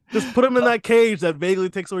 Just put him in that cage that vaguely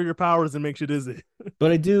takes away your powers and makes you dizzy.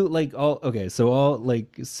 But I do like all okay, so all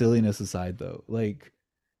like silliness aside though, like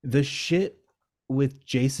the shit with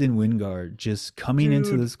Jason Wingard just coming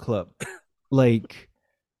into Dude, this club, like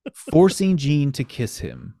forcing Jean to kiss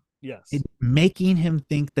him, yes. making him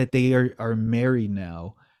think that they are married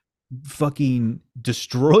now, fucking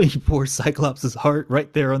destroying poor Cyclops' heart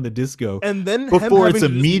right there on the disco And then him before it's having to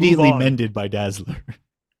just move immediately on. mended by Dazzler.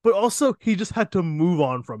 But also he just had to move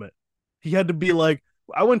on from it. He had to be like,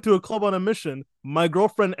 I went to a club on a mission. My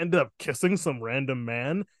girlfriend ended up kissing some random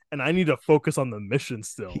man, and I need to focus on the mission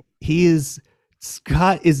still. He is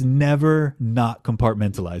Scott is never not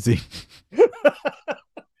compartmentalizing.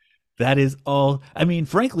 That is all. I mean,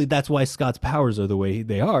 frankly, that's why Scott's powers are the way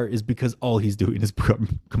they are, is because all he's doing is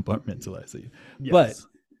compartmentalizing. But Yes.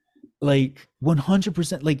 like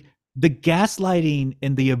 100%, like the gaslighting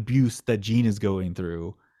and the abuse that Jean is going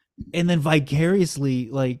through, and then vicariously,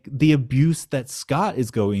 like the abuse that Scott is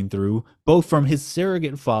going through, both from his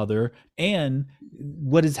surrogate father and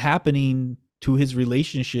what is happening to his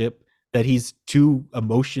relationship that he's too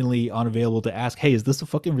emotionally unavailable to ask, hey, is this a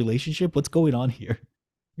fucking relationship? What's going on here?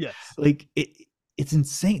 Yes. Like it's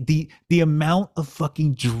insane. The amount of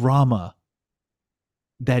fucking drama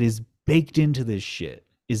that is baked into this shit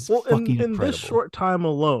is Well, fucking in this incredible. short time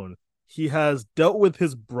alone, he has dealt with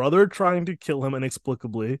his brother trying to kill him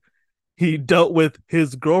inexplicably. He dealt with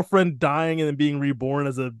his girlfriend dying and then being reborn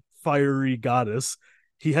as a fiery goddess.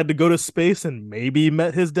 He had to go to space and maybe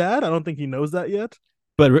met his dad. I don't think he knows that yet.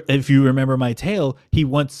 But if you remember my tale, he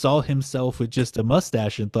once saw himself with just a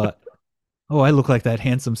mustache and thought, "Oh, I look like that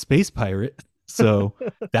handsome space pirate." So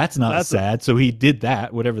that's not That's a sad. So he did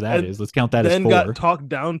that, whatever that and is. Let's count that as then got four. talked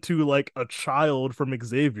down to like a child from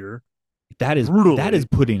Xavier That is brutally.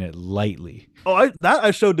 putting it lightly. Oh,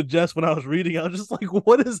 I showed to Jess when I was reading. I was just like,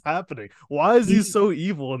 "What is happening? Why is he He so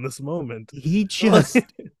evil in this moment?" he Like, just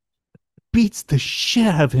beats the shit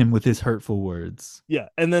out of him with his hurtful words. yeah,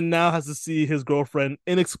 and then now has to see his girlfriend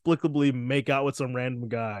inexplicably make out with some random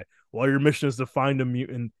guy while your mission is to find a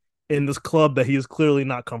mutant in this club that he is clearly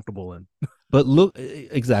not comfortable in. But look,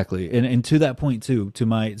 exactly, and to that point too, to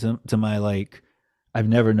my like, I've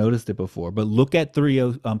never noticed it before. But look at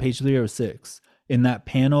 30 on page 306 in that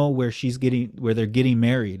panel where they're getting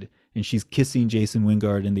married and she's kissing Jason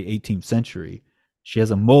Wingard in the 18th century. She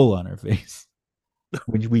has a mole on her face.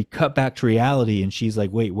 When we cut back to reality and she's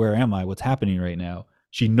like, "Wait, where am I? What's happening right now?"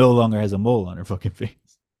 She no longer has a mole on her fucking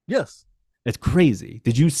face. Yes, It's crazy.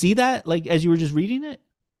 Did you see that? Like as you were just reading it?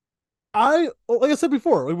 like I said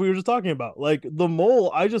before, like we were just talking about, like the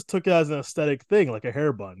mole. I just took it as an aesthetic thing, like a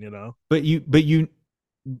hair bun. But you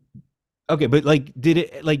okay, but like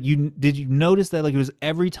did you notice that like it was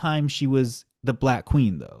every time she was the Black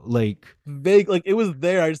Queen though? Like Vague, like it was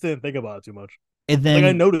there. I just didn't think about it too much. and Like I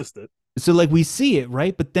then noticed it. so like we see it,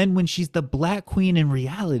 right? But then when she's the Black Queen in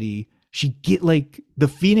reality, she get like the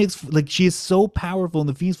Phoenix, like she is so powerful in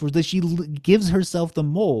the Phoenix Force that she gives herself the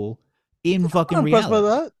mole in I'm fucking impressed by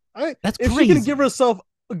reality. that. I That's If she can give crazy. herself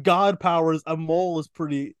god powers, a mole is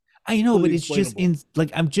I know, but fully it's just explainable. in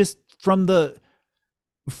like I'm just from the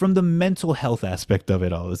from the mental health aspect of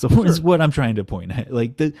it all is Sure. what I'm trying to point at.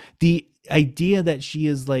 Like the idea that she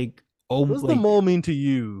is like, What oh, does the like mole mean to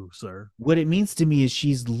you, sir? what it means to me is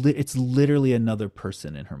it's literally another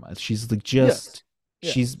person in her mind. She's like Yes. just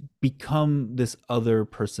Yeah. she's become this other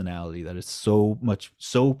personality that is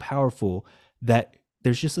so powerful that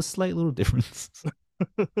there's just a slight little difference.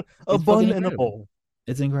 A It's fucking bun and a incredible. bowl.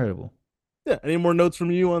 It's incredible. Yeah. Any more notes from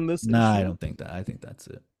you on this Nah, I issue? don't think that. I think that's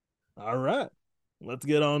it. All right. Let's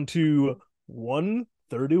get on to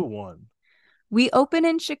 131. We open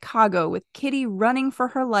in Chicago with Kitty running for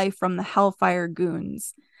her life from the Hellfire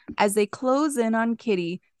goons. As they close in on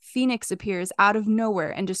Kitty, Phoenix appears out of nowhere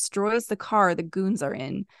and destroys the car the goons are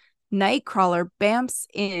in. Nightcrawler bamps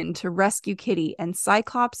in to rescue Kitty, and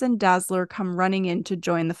Cyclops and Dazzler come running in to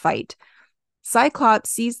join the fight. Cyclops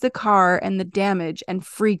sees the car and the damage and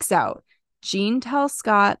freaks out. Jean tells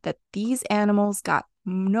Scott that these animals got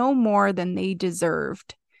no more than they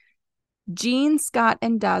deserved. Jean, Scott,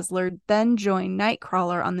 and Dazzler then join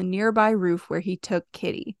Nightcrawler on the nearby roof where he took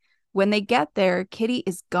Kitty. When they get there, Kitty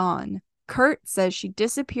is gone. Kurt says she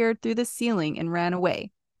disappeared through the ceiling and ran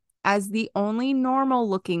away. As the only normal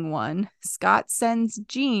looking one, Scott sends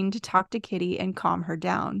Jean to talk to Kitty and calm her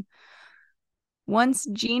down. Once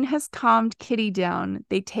Jean has calmed Kitty down,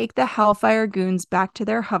 they take the Hellfire goons back to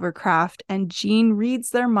their hovercraft, and Jean reads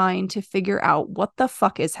their mind to figure out what the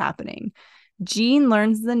fuck is happening. Jean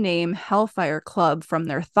learns the name Hellfire Club from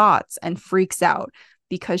their thoughts and freaks out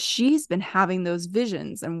because she's been having those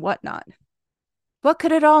visions and whatnot. What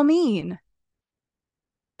could it all mean?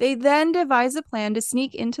 They then devise a plan to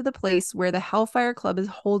sneak into the place where the Hellfire Club is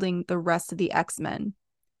holding the rest of the X-Men.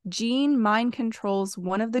 Jean mind controls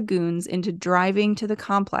one of the goons into driving to the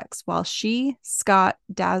complex while she, Scott,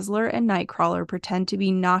 Dazzler, and Nightcrawler pretend to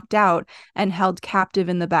be knocked out and held captive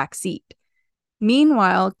in the back seat.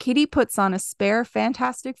 Meanwhile, Kitty puts on a spare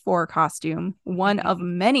Fantastic Four costume, one of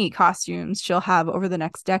many costumes she'll have over the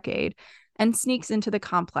next decade, and sneaks into the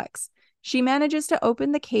complex. She manages to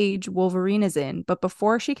open the cage Wolverine is in, but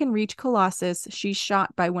before she can reach Colossus, she's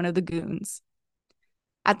shot by one of the goons.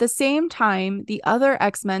 At the same time, the other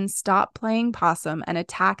X-Men stop playing possum and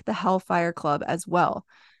attack the Hellfire Club as well.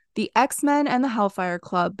 The X-Men and the Hellfire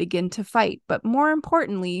Club begin to fight, but more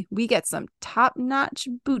importantly, we get some top-notch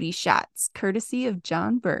booty shots, courtesy of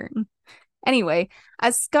John Byrne. Anyway,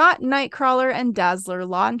 as Scott, Nightcrawler, and Dazzler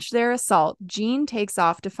launch their assault, Jean takes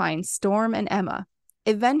off to find Storm and Emma.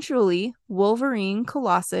 Eventually, Wolverine,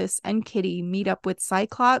 Colossus, and Kitty meet up with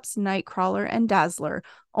Cyclops, Nightcrawler, and Dazzler,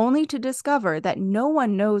 only to discover that no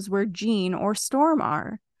one knows where Jean or Storm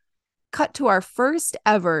are. Cut to our first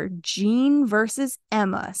ever Jean versus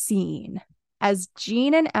Emma scene. As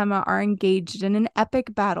Jean and Emma are engaged in an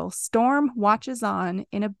epic battle, Storm watches on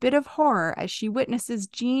in a bit of horror as she witnesses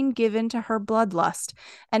Jean give in to her bloodlust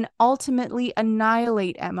and ultimately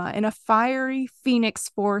annihilate Emma in a fiery Phoenix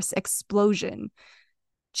Force explosion.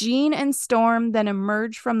 Jean and Storm then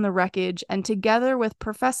emerge from the wreckage and together with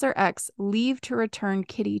Professor X leave to return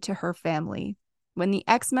Kitty to her family. When the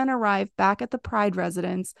X-Men arrive back at the Pride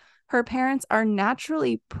residence, her parents are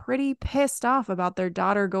naturally pretty pissed off about their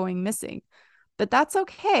daughter going missing. But that's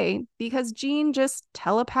okay because Jean just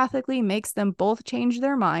telepathically makes them both change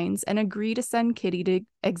their minds and agree to send Kitty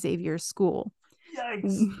to Xavier's school.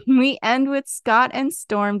 Yikes. We end with Scott and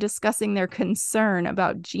Storm discussing their concern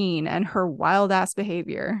about Jean and her wild ass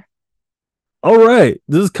behavior. All right.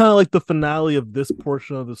 This is kind of like the finale of this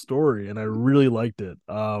portion of the story, and I really liked it.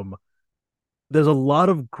 There's a lot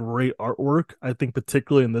of great artwork, I think,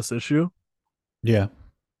 particularly in this issue. Yeah,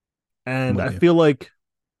 I'm And I with you. feel like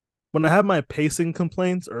when I had my pacing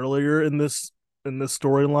complaints earlier in this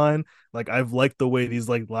storyline, like I've liked the way these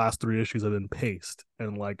like last three issues have been paced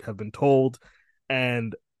and like have been told,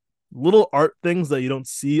 and little art things that you don't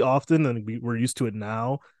see often, and we're used to it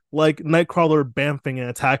now, like Nightcrawler bamfing and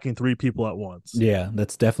attacking three people at once. Yeah,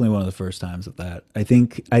 that's definitely one of the first times of that. I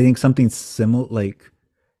think something similar. Like,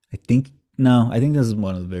 I think no, I think this is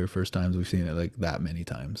one of the very first times we've seen it like that many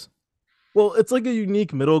times. Well, it's like a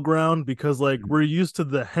unique middle ground because like we're used to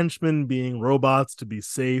the henchmen being robots to be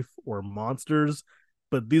safe or monsters,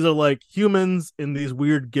 but these are like humans in these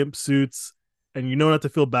weird gimp suits, and you don't have to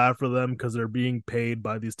feel bad for them because they're being paid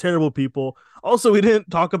by these terrible people. Also, we didn't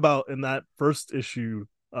talk about in that first issue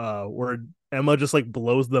where Emma just like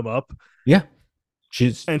blows them up, Yeah,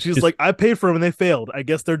 she's and she's just like, I paid for them and they failed. I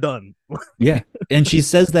guess they're done. yeah, and she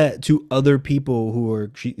says that to other people who are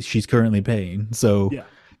she's currently paying. So Yeah.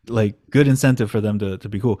 like good incentive for them to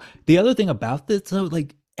be cool. The other thing about this though,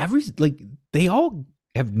 like every like they all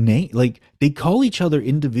have name like they call each other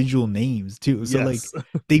individual names too. So like Yes.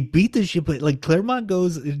 they beat the shit, but like Claremont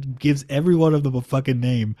goes and gives every one of them a fucking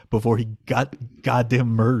name before he goddamn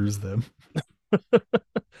murders them.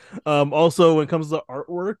 Also, when it comes to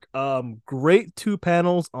artwork, great two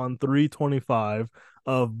panels on 325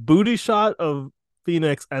 of booty shot of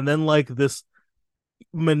Phoenix and then like this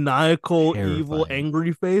maniacal, evil, Terrifying.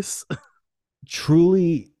 angry face.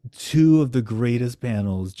 Truly two of the greatest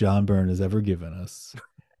panels John Byrne has ever given us.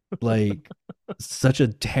 Like such a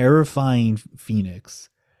terrifying Phoenix.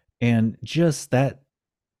 And just that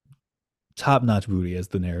top notch booty, as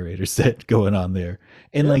the narrator said, going on there.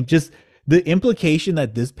 And Yeah. like just the implication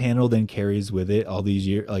that this panel then carries with it all these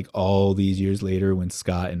years later when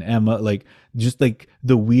Scott and Emma, like just like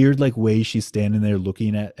the weird like way she's standing there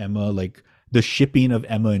looking at Emma, like the shipping of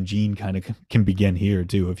Emma and Jean kind of can begin here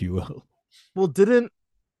too, if you will. Well, didn't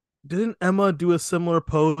Emma do a similar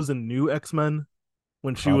pose in New X-Men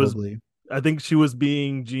when she was Probably. I think she was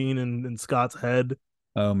being Jean in Scott's head.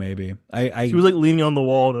 Oh, maybe. She I was like leaning on the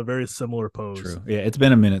wall in a very similar pose. True. Yeah, it's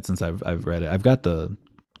been a minute since I've read it. I've got the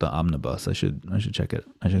omnibus. I should check it.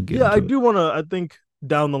 I should get Yeah, I into it. do want to. I think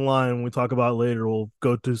down the line when we talk about it later, we'll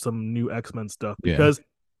go to some new X-Men stuff Yeah. because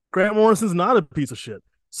Grant Morrison's not a piece of shit.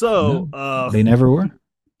 So, No, they never were.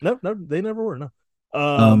 no, they never were. No.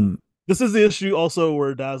 Um, This is the issue also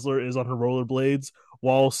where Dazzler is on her rollerblades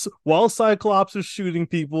while Cyclops is shooting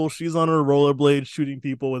people. She's on her rollerblades shooting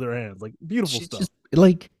people with her hands. Like beautiful she stuff. just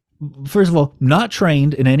like first of all, not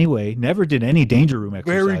trained in any way. Never did any danger room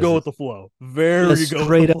Very go with exercises. the flow. Very Just go with the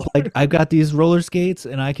straight up flow. like I've got these roller skates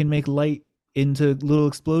and I can make light into little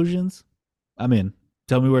explosions. I'm in.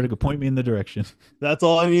 Tell me where to go. Point me in the direction. That's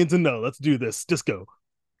all I need to know. Let's do this. Just go.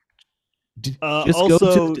 Just go to the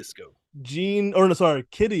Also, disco. Jean or no, sorry,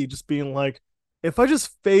 Kitty just being like, if I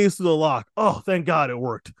just phase through the lock, oh, thank God it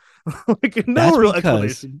worked. Like no That's real because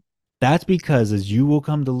explanation. That's because, as you will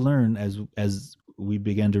come to learn as we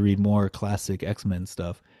begin to read more classic X-Men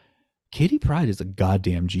stuff, Kitty Pryde is a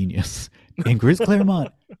goddamn genius. And Chris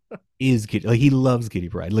Claremont is Kitty, like he loves Kitty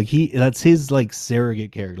Pryde. Like that's his like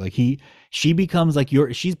surrogate character. Like she becomes like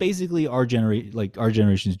she's basically our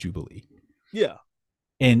generation's Jubilee. Yeah,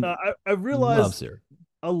 And I've loves realized her.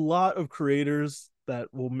 a lot of creators that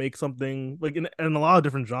will make something like in a lot of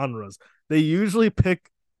different genres, they usually pick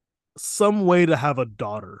some way to have a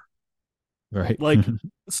daughter. Right. Like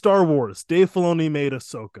Star Wars, Dave Filoni made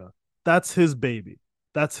Ahsoka. That's his baby.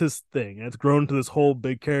 That's his thing. And it's grown to this whole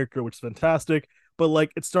big character, which is fantastic. But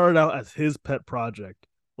like it started out as his pet project.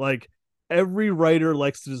 Like every writer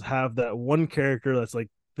likes to just have that one character that's like,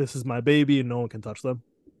 this is my baby and no one can touch them.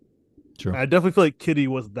 True. And I definitely feel like Kitty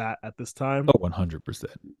was that at this time. Oh, 100%.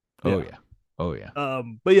 Oh Yeah. yeah. Oh yeah.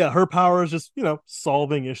 But yeah, her power is just,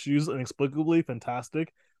 solving issues inexplicably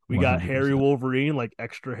fantastic. We got Harry 100%. Wolverine, like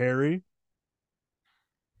extra Harry.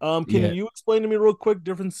 Can Yeah. you explain to me real quick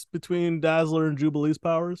difference between Dazzler and Jubilee's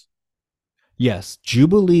powers? Yes,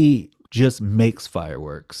 Jubilee just makes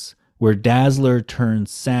fireworks, where Dazzler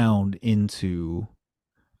turns sound into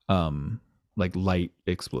like light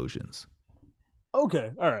explosions.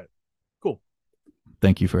 Okay, all right, cool.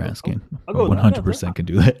 Thank you for I'll, asking. I'll go with that. Yeah, 100% can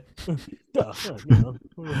do that. yeah,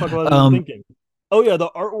 talk about it um thinking. Oh yeah, the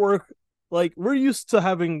artwork. Like we're used to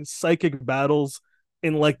having psychic battles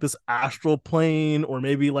in like this astral plane or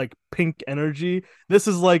maybe like pink energy. This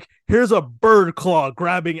is like here's a bird claw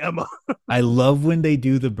grabbing Emma. I love when they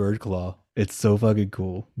do the bird claw. It's so fucking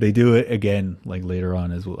cool. They do it again like later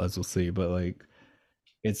on as we'll see, but like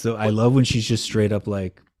it's so I love when she's just straight up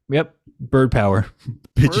like, "Yep, bird power."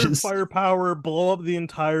 Bird Bitches. firepower, blow up the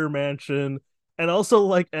entire mansion. And also,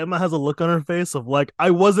 like, Emma has a look on her face of, like, I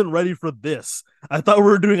wasn't ready for this. I thought we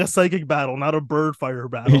were doing a psychic battle, not a bird fire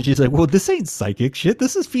And battle. she's like, "Well, this ain't psychic shit.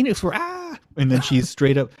 This is Phoenix for ah." And then she's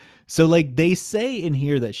straight up. So like they say in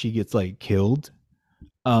here that she gets like killed,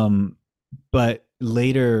 but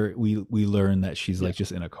later we learn that she's like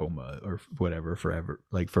just in a coma or whatever forever,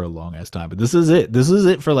 like for a long ass time. But this is it. This is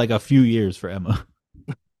it for like a few years for Emma.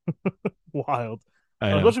 Wild. I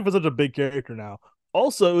know. Especially for such a big character now.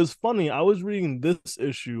 Also, it was funny. I was reading this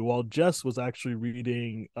issue while Jess was actually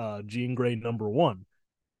reading Jean Grey #1.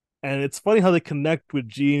 And it's funny how they connect with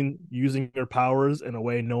Jean using her powers in a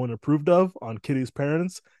way no one approved of on Kitty's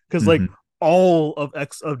parents. Because like Mhm. all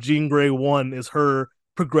of Jean Grey 1 is her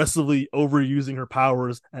progressively overusing her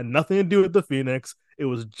powers and nothing to do with the Phoenix. It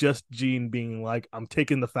was just Jean being like, I'm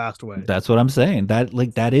taking the fast way. That's what I'm saying. That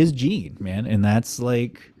like that is Jean, man, and that's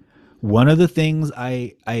like one of the things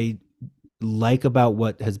I like about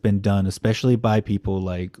what has been done, especially by people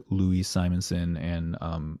like Louise Simonson and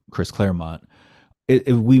Chris Claremont.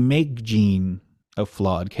 We make Jean a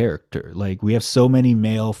flawed character. Like we have so many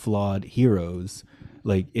male flawed heroes.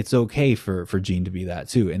 Like it's okay for Jean to be that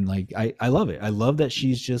too. And like I love it. I love that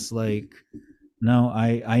she's just like, no,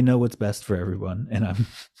 I know what's best for everyone, and I'm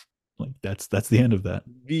like that's the end of that.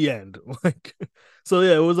 The end. Like, so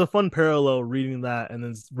yeah, it was a fun parallel reading that and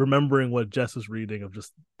then remembering what Jess was reading of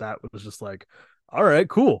just that was just like, all right,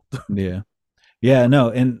 cool. Yeah. Yeah, no,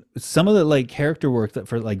 and some of the like character work that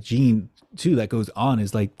for like Jean too that goes on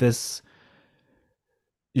is like this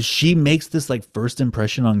she makes this like first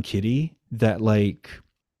impression on Kitty that like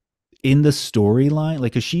in the storyline,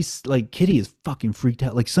 like, cause she's like Kitty is fucking freaked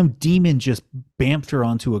out. Like some demon just bamped her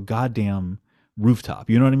onto a goddamn rooftop.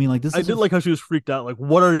 You know what I mean? Like this I is did like how she was freaked out. Like,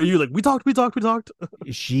 what are you? Like, we talked.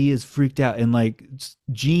 she is freaked out, and like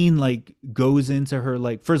Jean like goes into her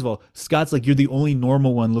like first of all, Scott's like, you're the only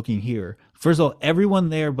normal one looking here. First of all, everyone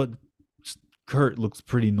there but Kurt looks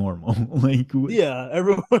pretty normal. Like Yeah,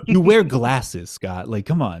 everyone. you wear glasses, Scott. Like,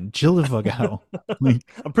 come on, chill the fuck out. Like,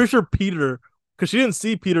 I'm pretty sure Peter, because she didn't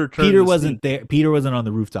see Peter turn Peter the steam. wasn't there. Peter wasn't on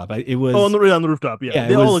the rooftop. It Oh, was on the rooftop. Yeah, yeah,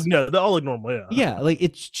 it was they all look normal. Yeah, yeah. Like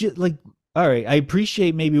it's just like all right. I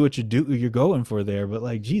appreciate maybe what you're going for there, but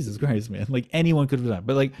like Jesus Christ, man, like anyone could have done.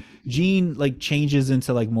 But like Jean like changes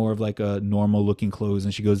into like more of like a normal looking clothes,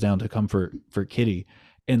 and she goes down to comfort for Kitty,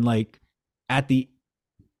 and like at the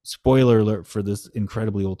spoiler alert for this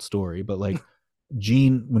incredibly old story, but like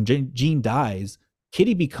Jean dies,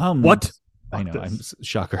 Kitty what? becomes I Fuck know, I'm this.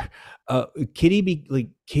 shocker. Kitty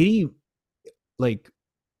like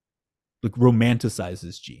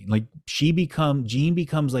romanticizes Jean. Like Jean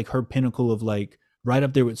becomes like her pinnacle of like right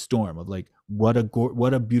up there with Storm of like what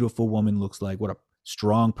a beautiful woman looks like, what a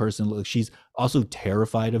strong person looks. She's also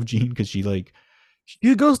terrified of Jean because she like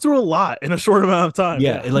He goes through a lot in a short amount of time.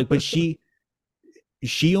 yeah, Yeah, like but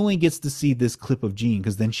she only gets to see this clip of Jean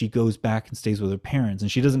because then she goes back and stays with her parents,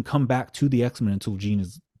 and she doesn't come back to the X-Men until Jean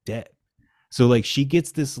is dead. So like she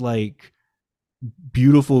gets this like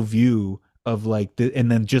beautiful view of like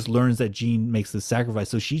and then just learns that Jean makes the sacrifice.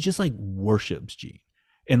 So she just like worships Jean.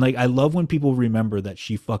 And like I love when people remember that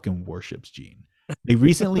she fucking worships Jean. They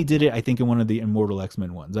recently did it, I think, in one of the Immortal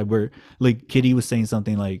X-Men ones, like where like Kitty was saying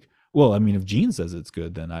something like, well, I mean, if Jean says it's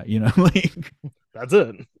good, then I, like that's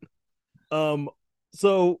it. Um,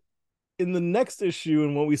 so in the next issue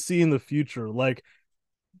and what we see in the future, like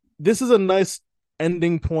this is a nice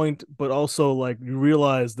ending point, but also like you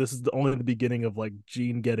realize this is only the beginning of like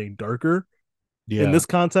Jean getting darker in yeah. this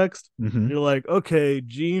context. Mm-hmm. You're like, okay,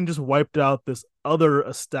 Jean just wiped out this other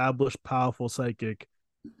established powerful psychic,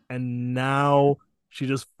 and now she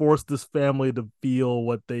just forced this family to feel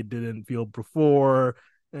what they didn't feel before.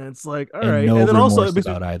 And it's like, all And right. no And then also it remorse makes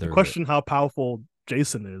me about either of it. question how powerful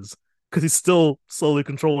Jason is because he's still slowly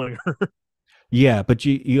controlling her. Yeah, but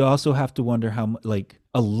you also have to wonder how like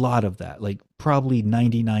a lot of that, like probably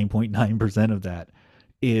 99.9% of that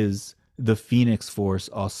is the Phoenix Force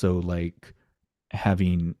also like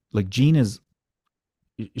having like Jean is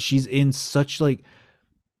she's in such like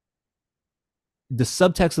the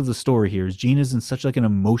subtext of the story here is Jean is in such like an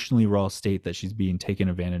emotionally raw state that she's being taken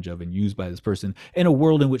advantage of and used by this person in a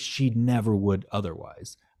world in which she never would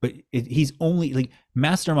otherwise. But he's only like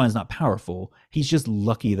Mastermind's not powerful. He's just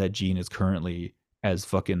lucky that Jean is currently as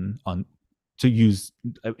fucking on to use.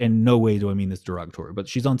 In no way do I mean this derogatory, but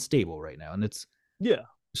she's unstable right now, and it's Yeah,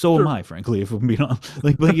 so am sure. I, frankly. If I'm being honest,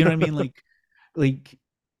 like, but you know what I mean, like,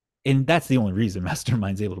 and that's the only reason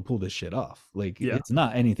Mastermind's able to pull this shit off. Like, Yeah, it's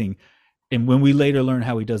not anything and when we later learn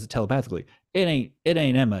how he does it telepathically, it ain't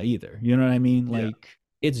Emma either. You know what I mean? yeah. Like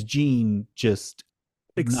it's Jean just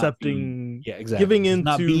not being Accepting, yeah, exactly. giving Just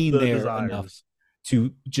not into being the there enough desires.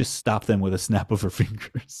 to just stop them with a snap of her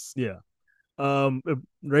fingers. Yeah.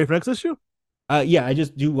 Ready for next issue? Yeah, I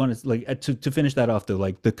just do want to like to finish that off though,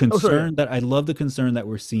 like the Oh, sorry. Yeah. concern that I love the concern that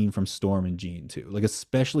we're seeing from Storm and Jean too. Like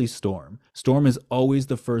especially Storm. Storm is always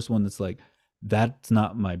the first one that's like, that's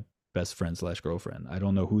not my best friend slash girlfriend. I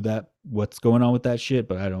don't know what's going on with that shit,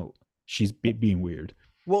 but I don't. She's being weird.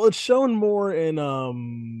 Well, it's shown more in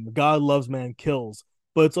God Loves Man Kills,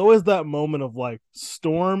 but it's always that moment of like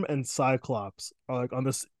Storm and Cyclops are like on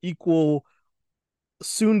this equal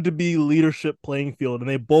soon to be leadership playing field, and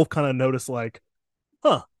they both kind of notice like,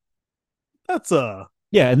 huh, that's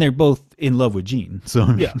Yeah, and they're both in love with Jean. So I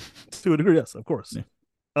mean, yeah, to a degree, yes, of course. yeah.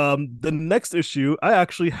 The next issue, I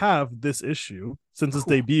actually have this issue since its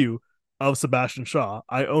Cool. debut of Sebastian Shaw.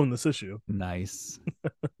 I own this issue. Nice,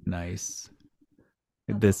 nice.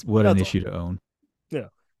 This what an That's issue all. to own. Yeah.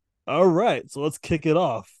 All right, so let's kick it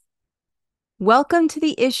off. Welcome to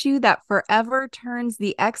the issue that forever turns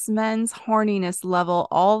the X-Men's horniness level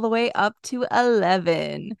all the way up to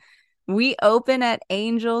 11. We open at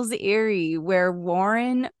Angel's Eyrie, where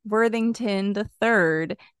Warren Worthington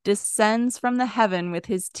III descends from the heaven with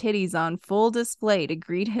his titties on full display to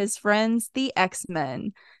greet his friends, the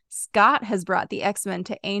X-Men. Scott has brought the X-Men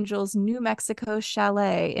to Angel's New Mexico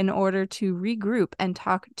chalet in order to regroup and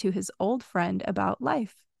talk to his old friend about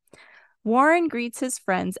life. Warren greets his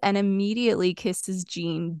friends and immediately kisses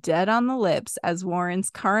Jean dead on the lips as Warren's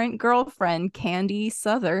current girlfriend, Candy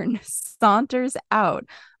Southern, saunters out.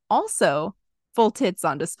 Also, full tits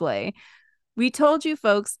on display. We told you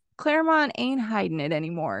folks, Claremont ain't hiding it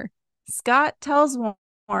anymore. Scott tells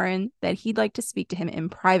Warren that he'd like to speak to him in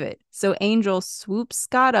private, so Angel swoops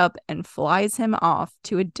Scott up and flies him off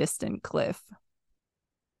to a distant cliff.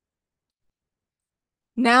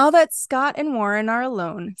 Now that Scott and Warren are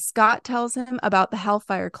alone, Scott tells him about the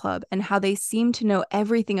Hellfire Club and how they seem to know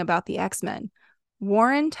everything about the X-Men.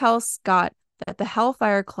 Warren tells Scott that the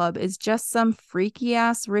Hellfire Club is just some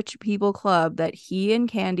freaky-ass rich people club that he and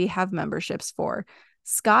Candy have memberships for.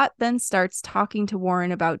 Scott then starts talking to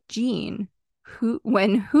Warren about Jean, who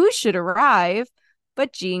should arrive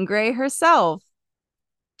but Jean Grey herself.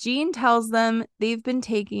 Jean tells them they've been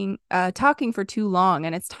talking for too long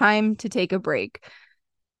and it's time to take a break.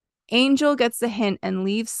 Angel gets the hint and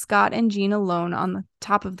leaves Scott and Jean alone on the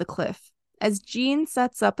top of the cliff. As Jean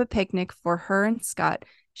sets up a picnic for her and Scott,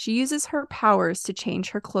 she uses her powers to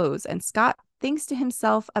change her clothes, and Scott thinks to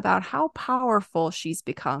himself about how powerful she's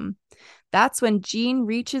become. That's when Jean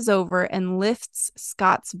reaches over and lifts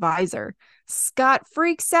Scott's visor. Scott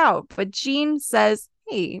freaks out, but Jean says,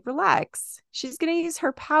 "Hey, relax. She's going to use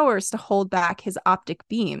her powers to hold back his optic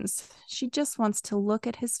beams. She just wants to look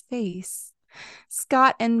at his face."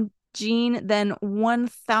 Scott and Jean then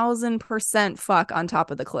 1000% fuck on top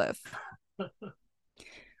of the cliff.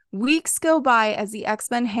 Weeks go by as the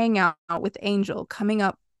X-Men hang out with Angel, coming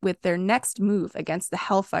up with their next move against the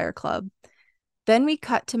Hellfire Club. Then we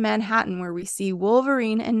cut to Manhattan, where we see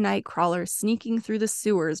Wolverine and Nightcrawler sneaking through the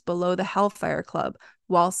sewers below the Hellfire Club,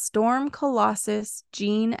 while Storm, Colossus,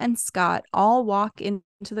 Jean, and Scott all walk into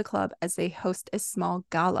the club as they host a small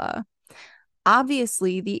gala.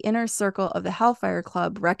 Obviously, the inner circle of the Hellfire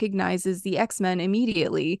Club recognizes the X-Men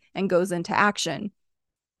immediately and goes into action.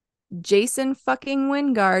 Jason fucking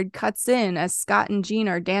Wingard cuts in as Scott and Jean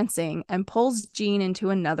are dancing and pulls Jean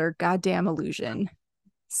into another goddamn illusion.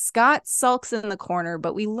 Scott sulks in the corner,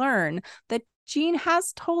 but we learn that Jean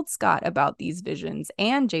has told Scott about these visions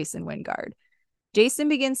and Jason Wingard. Jason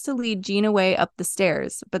begins to lead Jean away up the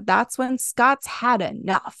stairs, but that's when Scott's had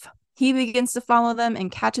enough. He begins to follow them and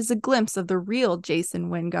catches a glimpse of the real Jason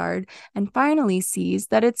Wingard and finally sees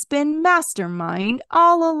that it's been Mastermind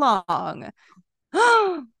all along.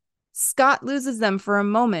 Scott loses them for a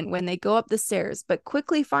moment when they go up the stairs, but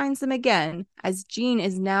quickly finds them again as Jean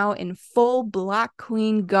is now in full Black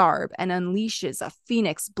Queen garb and unleashes a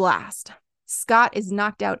Phoenix blast. Scott is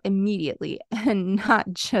knocked out immediately, and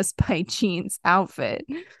not just by Jean's outfit.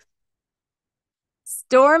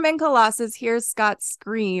 Storm and Colossus hear Scott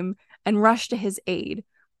scream and rush to his aid,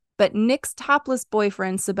 but Nick's topless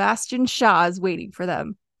boyfriend, Sebastian Shaw, is waiting for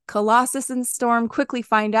them. Colossus and Storm quickly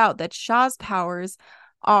find out that Shaw's powers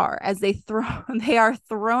are as they are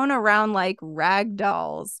thrown around like rag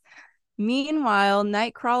dolls. Meanwhile,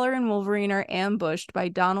 Nightcrawler and Wolverine are ambushed by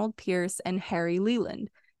Donald Pierce and Harry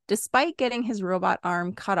Leland. Despite getting his robot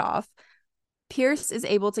arm cut off, Pierce is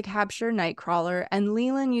able to capture Nightcrawler, and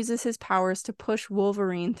Leland uses his powers to push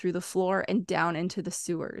Wolverine through the floor and down into the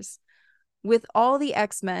sewers. With all the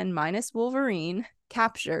X-Men minus Wolverine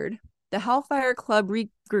captured, the Hellfire Club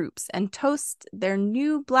regroups and toasts their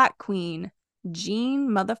new Black Queen, Jean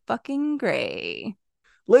motherfucking Grey.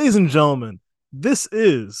 Ladies and gentlemen, this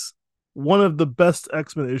is one of the best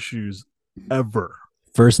X-Men issues ever.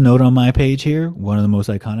 First note on my page here, one of the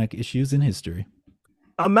most iconic issues in history.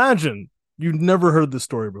 Imagine you've never heard this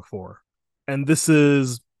story before, and this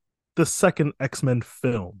is the second X-Men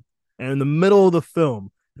film. And in the middle of the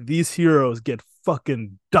film, these heroes get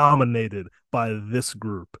fucking dominated by this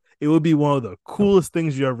group. It would be one of the coolest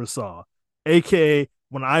things you ever saw, aka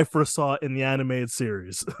when I first saw it in the animated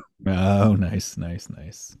series. Oh, nice.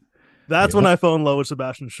 That's when I fell in love with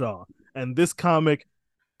Sebastian Shaw. And this comic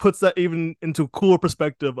puts that even into a cooler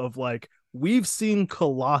perspective of like, we've seen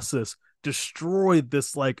Colossus destroy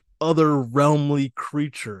this like other realmly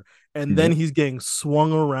creature, and then he's getting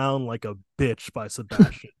swung around like a bitch by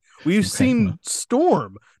Sebastian. We've seen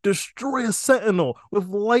Storm destroy a Sentinel with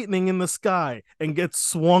lightning in the sky and get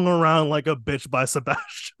swung around like a bitch by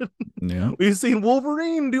Sebastian. Yeah. We've seen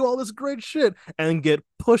Wolverine do all this great shit and get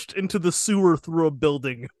pushed into the sewer through a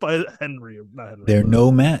building by Henry. Not Henry. They're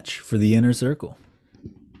no match for the inner circle.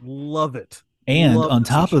 Love it. And on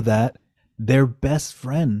top of that, their best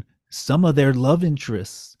friend, some of their love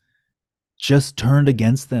interests just turned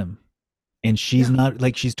against them. And she's not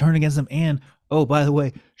like she's turned against them. And oh, by the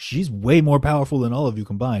way, she's way more powerful than all of you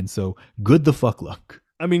combined. So good the fuck luck.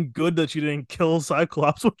 I mean, good that she didn't kill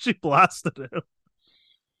Cyclops when she blasted him.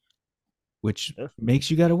 Which makes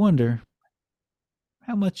you got to wonder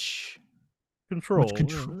how much control.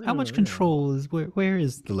 How much control is where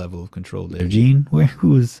is the level of control there, Gene?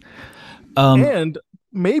 Who's and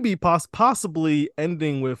maybe possibly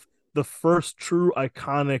ending with the first true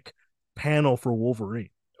iconic panel for Wolverine.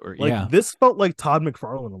 This felt like Todd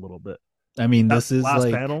McFarlane a little bit. I mean, this is last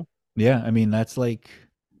like panel. Yeah, I mean that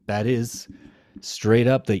is straight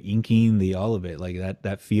up the inking, the all of it. Like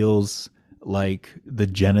that feels like the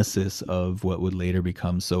genesis of what would later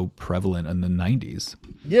become so prevalent in the 90s.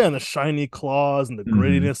 Yeah, and the shiny claws and the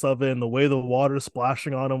grittiness of it and the way the water's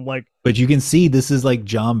splashing on him. But you can see this is like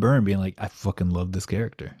John Byrne being like, I fucking love this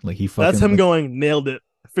character. Like he fucking That's him going, nailed it.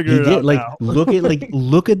 Figured it out now.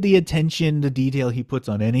 look at the attention, the detail he puts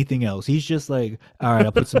on anything else. He's just like, all right,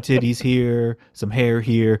 I'll put some titties here, some hair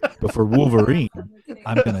here. But for Wolverine,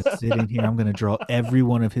 I'm gonna sit in here. I'm gonna draw every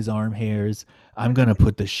one of his arm hairs. I'm gonna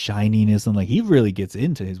put the shininess on. Like he really gets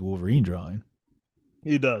into his Wolverine drawing.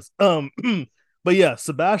 He does. But yeah,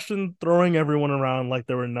 Sebastian throwing everyone around like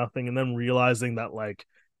they were nothing, and then realizing that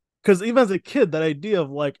because even as a kid, that idea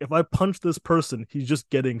of if I punch this person, he's just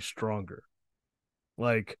getting stronger.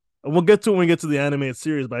 We'll get to it when we get to the animated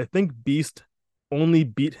series, but I think Beast only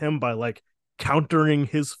beat him by countering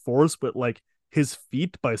his force with his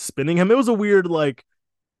feet by spinning him. It was a weird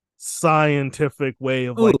scientific way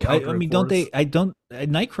of countering I mean, force.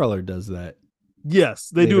 Nightcrawler does that. Yes,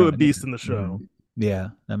 they do a Beast in the show. Yeah,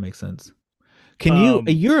 that makes sense. Can you?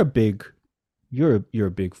 You're a big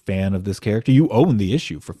fan of this character. You own the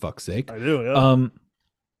issue, for fuck's sake. I do. Yeah.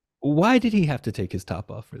 Why did he have to take his top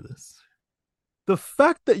off for this? The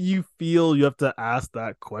fact that you feel you have to ask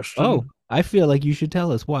that question. Oh, I feel like you should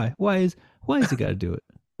tell us why. Why is he got to do it?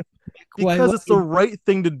 Because it's the right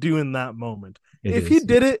thing to do in that moment. If he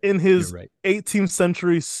did it in his 18th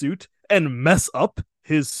century suit and mess up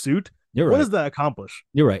his suit, what does that accomplish?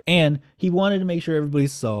 You're right. And he wanted to make sure everybody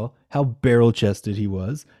saw how barrel-chested he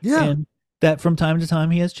was. Yeah. And that from time to time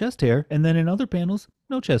he has chest hair. And then in other panels,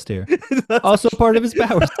 no chest hair. Also part of his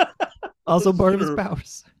powers. Also part of his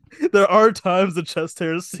powers. There are times the chest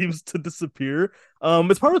hair seems to disappear.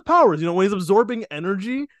 It's part of his powers. When he's absorbing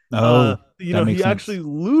energy, he actually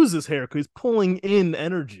loses hair because he's pulling in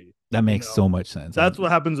energy. That makes so much sense. That's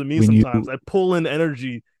what happens to me sometimes. I pull in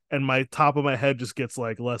energy and my top of my head just gets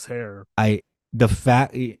less hair. To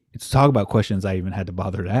talk about questions I even had to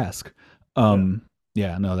bother to ask.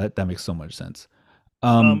 That makes so much sense.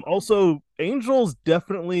 Also, Angel's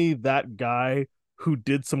definitely that guy who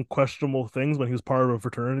did some questionable things when he was part of a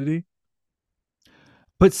fraternity.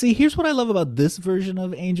 But see, here's what I love about this version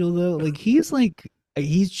of Angel, though.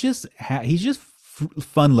 He's just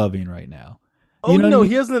fun loving right now.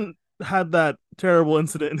 He hasn't had that terrible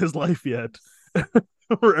incident in his life yet,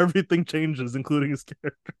 where everything changes, including his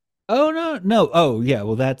character. Oh no! Oh yeah.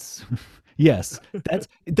 Well, that's yes. That's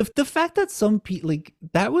the fact that some people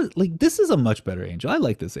this is a much better Angel. I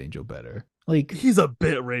like this Angel better. He's a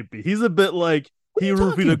bit rapey. He's a bit he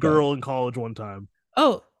roofied a girl in college one time.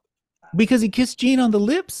 Oh, because he kissed Jean on the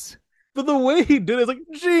lips? But the way he did it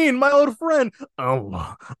is Jean, my old friend.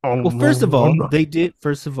 Well, first of all, they did.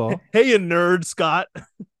 First of all, hey, you nerd, Scott.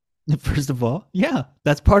 First of all, yeah,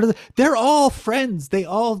 that's part of they're all friends. They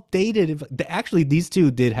all dated. Actually, these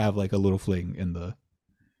two did have a little fling in the.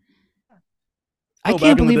 I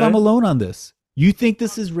can't believe I'm alone on this. You think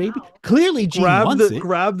this is rape? Clearly, Jean wants it.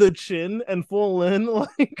 Grab the chin and full in.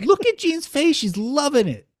 Look at Jean's face; she's loving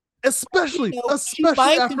it. Especially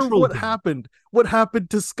after what happened. What happened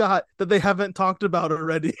to Scott that they haven't talked about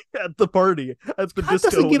already at the party at the Scott disco?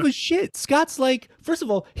 Doesn't give a shit. Scott's first of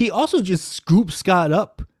all, he also just scoops Scott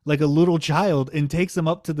up like a little child and takes him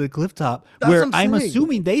up to the cliff top, where I'm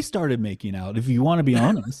assuming they started making out. If you want to be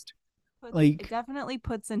honest, it definitely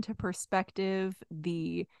puts into perspective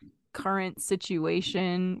the current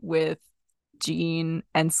situation with Jean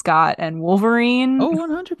and Scott and Wolverine. Oh,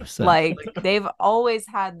 100%. They've always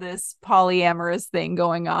had this polyamorous thing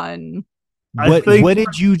going on. What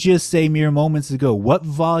did you just say mere moments ago? What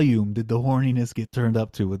volume did the horniness get turned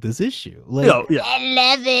up to with this issue? 11,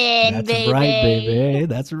 that's baby. Right, baby.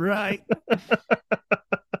 That's right.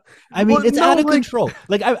 I mean, it's out of control.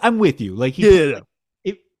 I'm with you.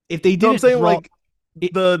 If they did, I'm saying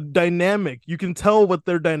the dynamic, you can tell what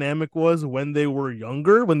their dynamic was when they were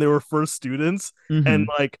younger, when they were first students, and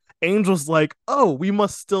Angel's oh, we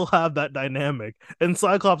must still have that dynamic, and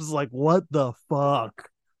Cyclops is what the fuck.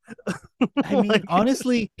 I mean, Like,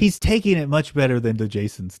 honestly, he's taking it much better than the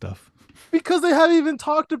Jason stuff. because they haven't even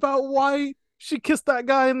talked about why she kissed that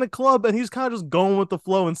guy in the club, and he's kind of just going with the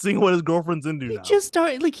flow and seeing what his girlfriend's into He now. just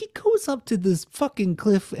started, like, he goes up to this fucking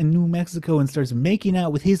cliff in New Mexico and starts making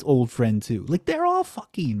out with his old friend too. Like, they're all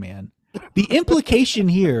fucking, man. The implication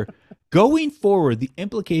here, going forward, the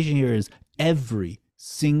implication here is every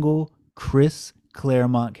single Chris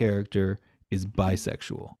Claremont character is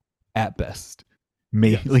bisexual at best.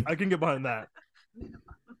 Yes, Like, I can get behind that.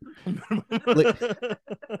 like,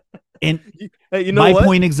 and Hey, you know my what?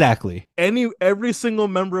 point exactly. Every single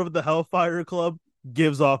member of the Hellfire Club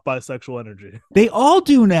gives off bisexual energy. They all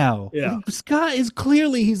do now. Yeah. Like, Scott is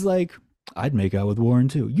clearly, he's like, I'd make out with Warren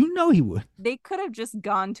too. You know he would. They could have just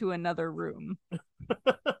gone to another room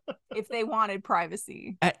if they wanted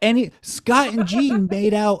privacy. At any Scott and Jean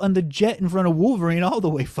made out on the jet in front of Wolverine all the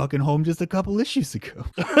way fucking home just a couple issues ago.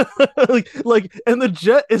 And the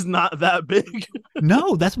jet is not that big.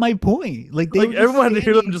 No, that's my point. Like, like everyone had to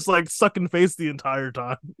hear them just like sucking face the entire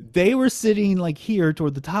time. They were sitting like here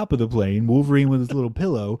toward the top of the plane, Wolverine with his little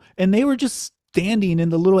pillow, and they were just standing in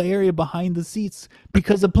the little area behind the seats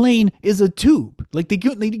because the plane is a tube. Like, they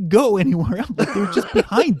didn't go anywhere else. Like, they were just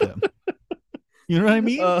behind them. You know what I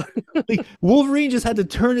mean? Like, Wolverine just had to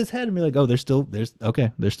turn his head and be like, "Oh, they're still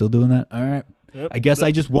doing that. All right, yep. I guess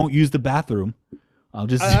I just won't use the bathroom. I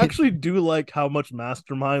actually do like how much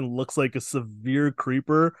Mastermind looks like a severe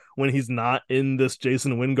creeper when he's not in this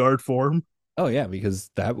Jason Wingard form. Oh yeah,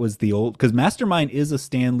 because that was the old. Because Mastermind is a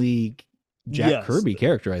Stan Lee, Jack Kirby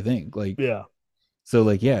character, I think. Like, yeah. So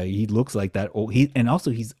like, yeah, he looks like that old. And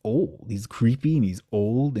also he's old. He's creepy and he's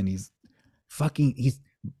old and he's fucking.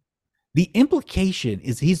 The implication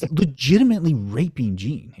is he's legitimately raping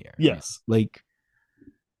Jean here. Yes. Man. Like,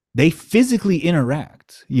 they physically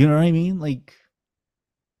interact. You know what I mean? Like,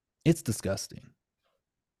 it's disgusting.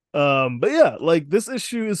 But yeah, like, this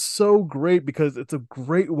issue is so great because it's a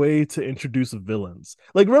great way to introduce villains.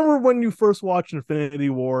 Like, remember when you first watch Infinity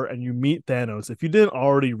War and you meet Thanos, if you didn't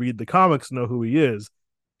already read the comics, know who he is,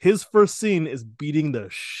 his first scene is beating the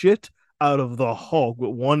shit out of the Hulk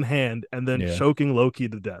with one hand and then choking Loki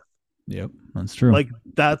to death. Yep, that's true. Like,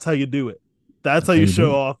 that's how you do it. That's how you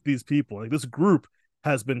show off these people. Like, this group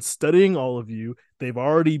has been studying all of you. They've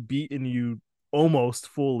already beaten you almost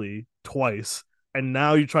fully twice, and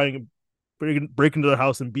now you're trying to break into their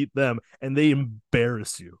house and beat them, and they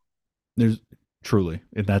embarrass you. There's truly,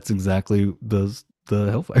 and that's exactly the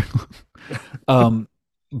Hellfire.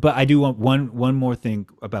 But I do want one more thing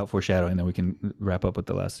about foreshadowing, then we can wrap up with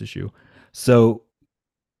the last issue. So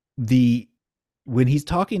when he's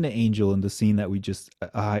talking to Angel in the scene that we just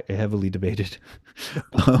heavily debated,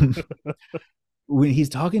 when he's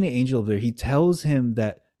talking to Angel there, he tells him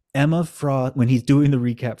that Emma Frost, when he's doing the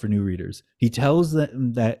recap for new readers, he tells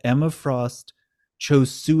them that Emma Frost chose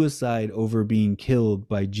suicide over being killed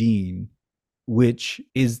by Jean, which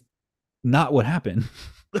is not what happened.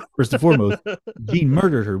 First and foremost, Jean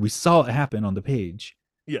murdered her. We saw it happen on the page.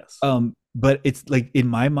 Yes. But it's like, in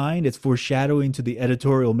my mind, it's foreshadowing to the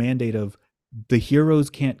editorial mandate of the heroes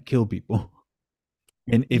can't kill people.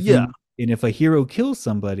 And if a hero kills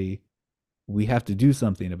somebody, we have to do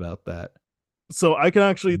something about that. So I can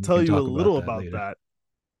actually tell you a little about that,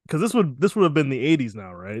 because this would have been the 80s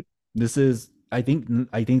now, right? This is, I think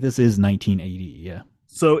this is 1980. Yeah.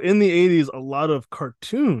 So in the 80s, a lot of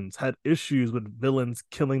cartoons had issues with villains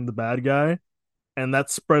killing the bad guy, and that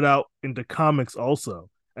spread out into comics also.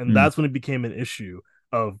 And that's when it became an issue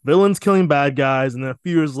of villains killing bad guys, and then a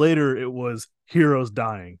few years later it was heroes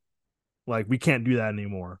dying. Like, we can't do that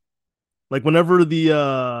anymore. Like, whenever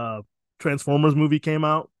the Transformers movie came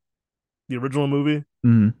out, the original movie,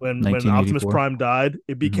 when Optimus Prime died,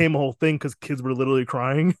 it became a whole thing because kids were literally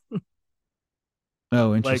crying.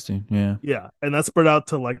 Oh, interesting. Like, yeah, and that spread out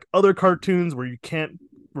to like other cartoons where you can't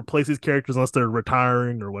replace these characters unless they're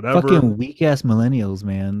retiring or whatever. Fucking weak ass millennials,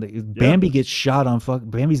 man. Bambi gets shot on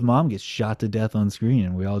Bambi's mom gets shot to death on screen,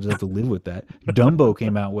 and we all just have to live with that. Dumbo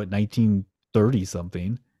came out 1930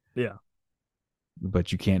 something. Yeah,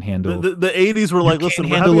 but you can't handle the 80s were like, listen,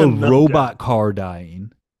 we're handle a robot car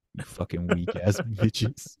dying. You fucking weak ass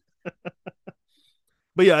bitches.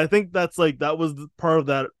 But yeah, I think that was part of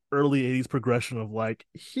that early 80s progression of like,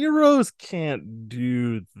 heroes can't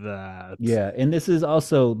do that. Yeah, and this is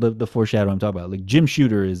also the foreshadow I'm talking about. Like, Jim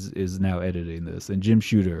Shooter is now editing this, and Jim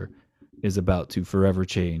Shooter is about to forever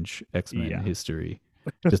change X-Men history,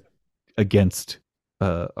 just against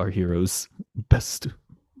our heroes' best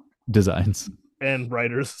designs and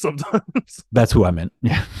writers sometimes. That's who I meant.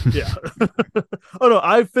 Yeah. Yeah. Oh no,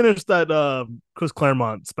 I finished that Chris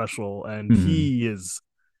Claremont special, and he is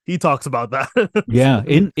he talks about that. Yeah,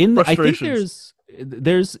 in I think Frustrations.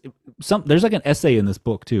 there's like an essay in this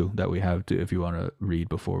book too that we have to if you want to read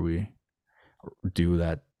before we do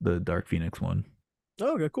the Dark Phoenix one.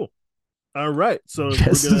 Okay, cool. All right, so we're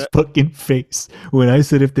Jess's gonna. fucking face when I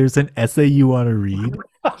said if there's an essay you want to read,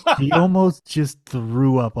 she almost just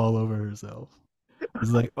threw up all over herself.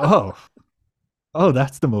 It's like, oh,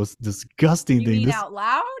 that's the most disgusting You thing. mean out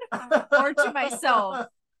loud or to myself?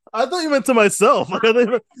 I thought you meant to myself.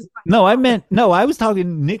 No, I was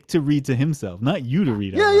talking Nick to read to himself, not you to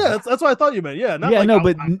read out Yeah, loud. yeah, that's what I thought you meant. Yeah, not Yeah, like no, out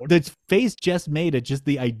but loud. the face Jess made at just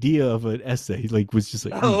the idea of an essay, like, was just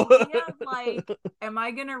like, Oh. Like, am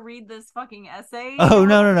I gonna read this fucking essay? oh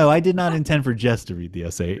no, I did not intend for Jess to read the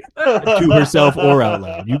essay to herself or out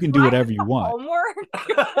loud. You can do whatever you want. Homework?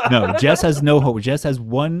 No, Jess has no hope. Jess has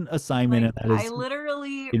one assignment, Like, and that I is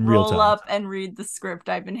literally in real roll time. up and read the script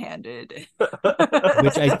I've been handed.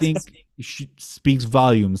 Which I think speaks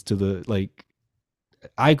volumes to the like.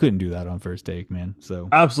 I couldn't do that on first take, man. So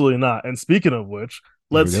Absolutely not. And speaking of which, here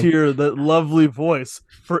we let's go. hear that lovely voice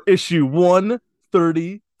for issue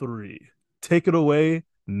 133. Take it away,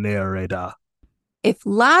 narrator. If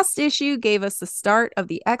last issue gave us the start of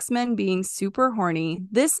the X-Men being super horny,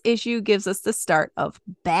 this issue gives us the start of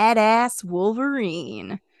badass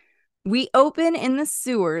Wolverine. We open in the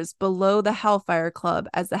sewers below the Hellfire Club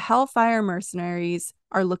as the Hellfire mercenaries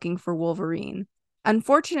are looking for Wolverine.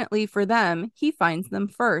 Unfortunately for them, he finds them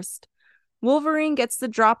first. Wolverine gets the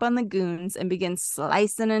drop on the goons and begins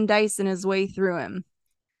slicing and dicing his way through him.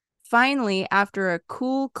 Finally, after a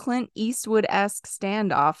cool Clint Eastwood-esque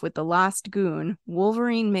standoff with the last goon,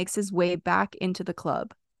 Wolverine makes his way back into the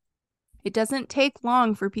club. It doesn't take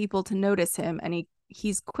long for people to notice him, and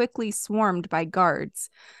he's quickly swarmed by guards.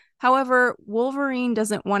 However, Wolverine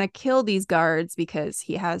doesn't want to kill these guards because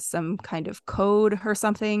he has some kind of code or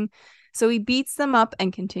something, so he beats them up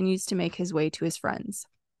and continues to make his way to his friends.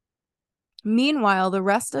 Meanwhile, the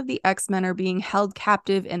rest of the X-Men are being held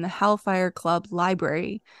captive in the Hellfire Club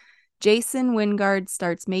library. Jason Wingard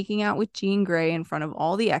starts making out with Jean Grey in front of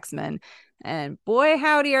all the X-Men, and boy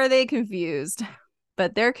howdy are they confused.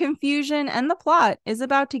 But their confusion and the plot is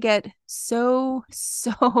about to get so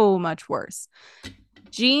much worse.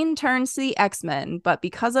 Jean turns to the X-Men, but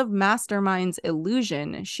because of Mastermind's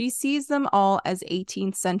illusion, she sees them all as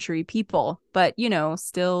 18th century people, but,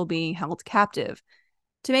 still being held captive.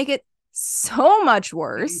 To make it so much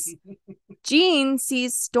worse, Jean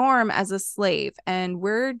sees Storm as a slave, and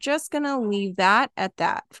we're just gonna leave that at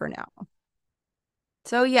that for now.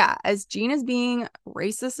 So yeah, as Jean is being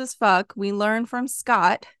racist as fuck, we learn from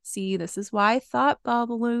Scott, see, this is why thought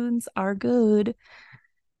balloons are good,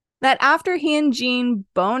 that after he and Jean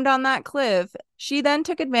boned on that cliff, she then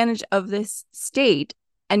took advantage of this state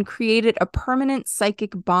and created a permanent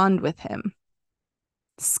psychic bond with him.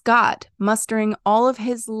 Scott, mustering all of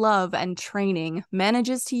his love and training,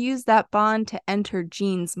 manages to use that bond to enter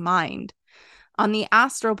Jean's mind. On the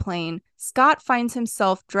astral plane, Scott finds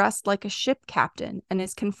himself dressed like a ship captain and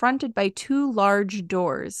is confronted by two large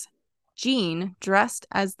doors. Jean, dressed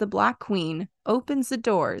as the Black Queen, opens the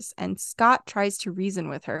doors and Scott tries to reason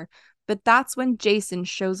with her, but that's when Jason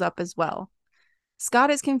shows up as well.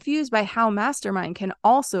 Scott is confused by how Mastermind can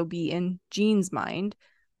also be in Jean's mind,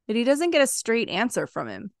 but he doesn't get a straight answer from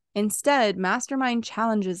him. Instead, Mastermind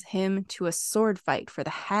challenges him to a sword fight for the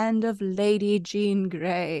hand of Lady Jean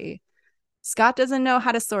Grey. Scott doesn't know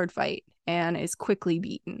how to sword fight and is quickly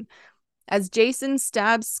beaten. As Jason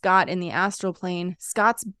stabs Scott in the astral plane,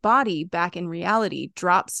 Scott's body back in reality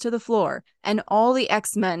drops to the floor, and all the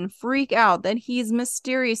X-Men freak out that he's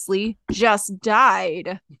mysteriously just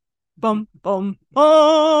died. Bum, bum,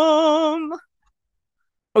 bum.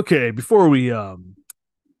 Okay, before we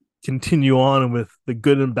continue on with the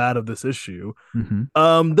good and bad of this issue,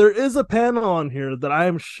 there is a panel on here that I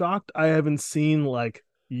am shocked I haven't seen like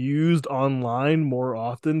used online more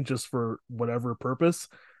often just for whatever purpose.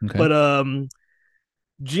 Okay. But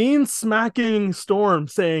Jean smacking Storm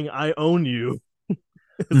saying I own you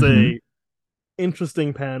is a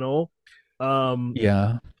interesting panel.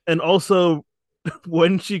 Yeah. And also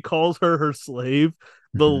when she calls her slave,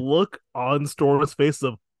 the look on Storm's face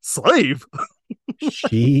of slave.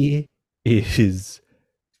 She is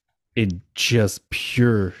in just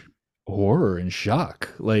pure horror and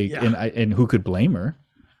shock. Like, yeah. and who could blame her?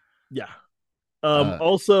 Yeah.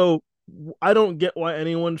 Also, I don't get why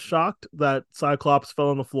anyone's shocked that Cyclops fell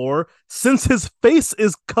on the floor, since his face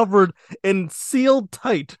is covered and sealed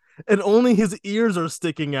tight and only his ears are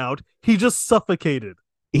sticking out. He just suffocated,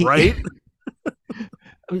 right?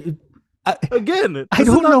 Again, I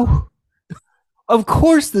don't know. Of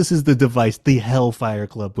course, this is the device the Hellfire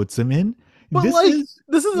Club puts him in. But This like, is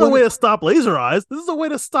this isn't a what way to stop laser eyes. This is a way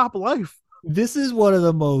to stop life. this is one of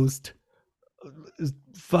the most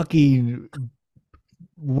fucking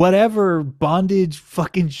whatever bondage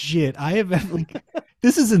fucking shit I have ever, like.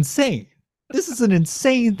 This is insane. This is an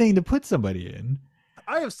insane thing to put somebody in.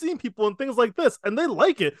 I have seen people in things like this, and they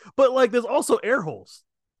like it. But like, there's also air holes.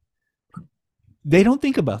 They don't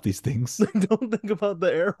think about these things. They don't think about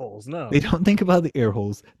the air holes. No, They don't think about the air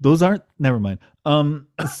holes. Those aren't. Never mind.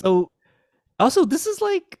 So also, this is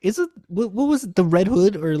like, is it what was it, the Red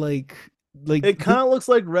Hood or like it kind of looks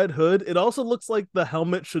like Red Hood. It also looks like the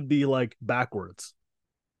helmet should be like backwards,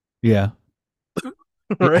 yeah.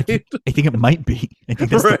 right? I think it might be. I think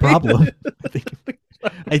that's Right? the problem.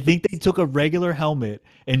 I think they took a regular helmet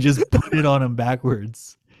and just put it on him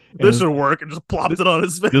backwards. This should work, and just plopped it on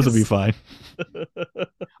his face. This will be fine.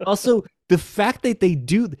 Also, the fact that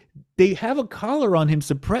they have a collar on him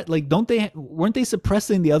suppress, like, don't they, weren't they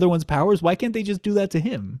suppressing the other one's powers? Why can't they just do that to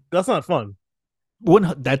him? That's not fun.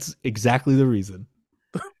 That's exactly the reason.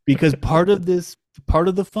 Because part of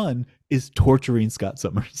the fun is torturing Scott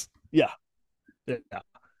Summers. Yeah.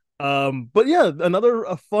 But yeah, another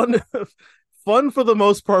fun, fun for the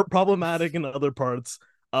most part, problematic in other parts.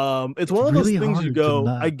 It's one of those really things you hard to go,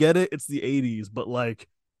 not. I get it, it's the 80s, but like,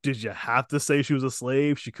 did you have to say she was a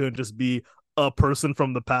slave? She couldn't just be a person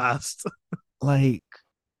from the past. Like,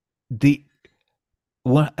 the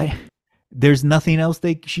what I there's nothing else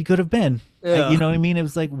she could have been. Yeah. You know what I mean? It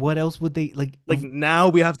was like, what else would they Like, now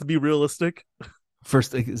we have to be realistic.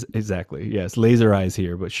 first? Exactly, yes, laser eyes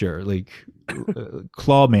here, but sure, like,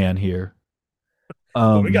 claw man here.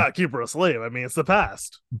 But we gotta keep her a slave. I mean, it's the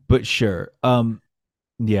past. But sure.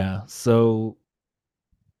 Yeah, so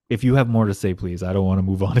if you have more to say, please. I don't want to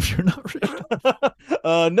move on if you're not ready.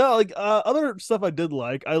 No, like, other stuff I did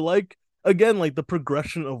like. I like, again, like the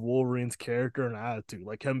progression of Wolverine's character and attitude,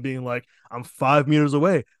 like him being like, "I'm 5 meters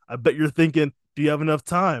away. I bet you're thinking, do you have enough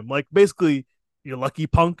time?" Like, basically, you're lucky,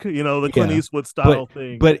 punk. You know, the Clint Eastwood style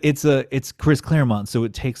thing. But it's Chris Claremont, so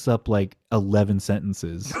it takes up like 11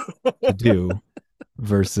 sentences to do.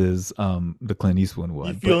 Versus the Clint Eastwood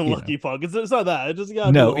one. You feeling lucky, punk? It's not that. It just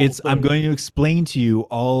gotta no. It's I'm going to explain to you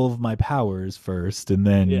all of my powers first, and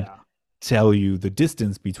then tell you the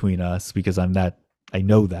distance between us because I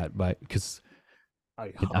know that because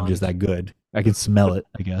I'm just that good. I can smell it,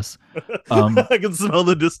 I guess. I can smell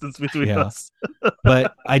the distance between us.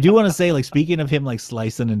 But I do want to say, like, speaking of him like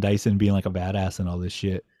slicing and dicing, being like a badass and all this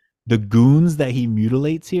shit, the goons that he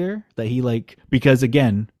mutilates here, that he like, because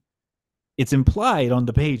again, it's implied on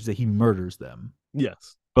the page that he murders them.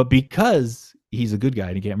 Yes. But because he's a good guy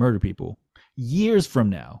and he can't murder people, years from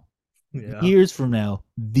now,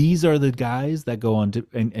 these are the guys that go on to,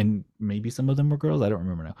 and maybe some of them were girls, I don't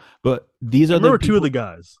remember now. But these are the people, two of the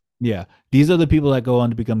guys. Yeah. These are the people that go on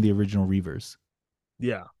to become the original Reavers.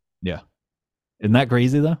 Yeah. Yeah. Isn't that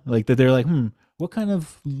crazy though? Like that they're like, what kind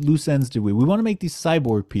of loose ends do we want to make these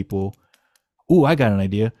cyborg people? Ooh, I got an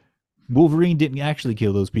idea. Wolverine didn't actually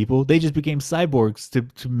kill those people. They just became cyborgs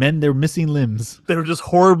to mend their missing limbs. They were just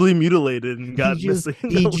horribly mutilated and got missing.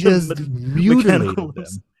 He just mutilated them.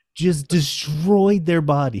 Just destroyed their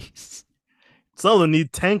bodies. Some of them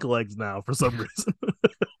need tank legs now for some reason.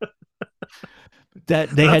 That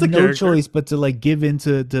they had no choice but to like give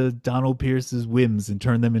into to Donald Pierce's whims and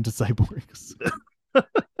turn them into cyborgs.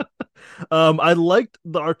 I liked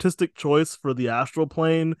the artistic choice for the astral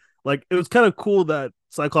plane. Like, it was kind of cool that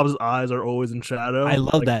Cyclops' eyes are always in shadow. I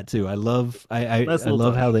love that too. I love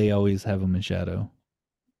how they always have them in shadow.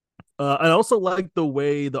 I also like the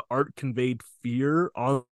way the art conveyed fear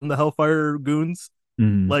on the Hellfire goons.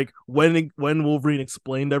 Like when Wolverine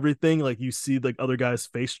explained everything, like you see like other guys'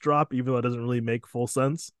 face drop, even though it doesn't really make full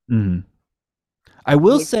sense. I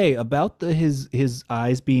will say about his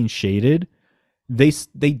eyes being shaded, they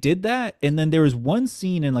did that, and then there was one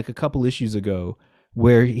scene in like a couple issues ago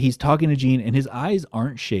where he's talking to Jean and his eyes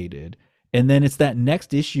aren't shaded, and then it's that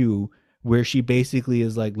next issue where she basically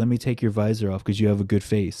is like, "Let me take your visor off because you have a good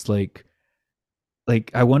face." Like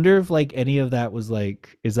I wonder if like any of that was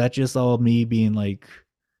like, is that just all me being like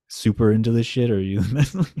super into this shit, or you?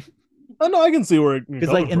 I know, I can see where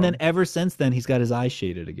it's like, and then ever since then he's got his eyes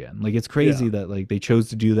shaded again. Like it's crazy that like they chose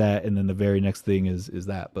to do that, and then the very next thing is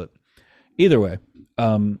that. But either way,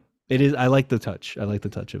 it is. I like the touch. I like the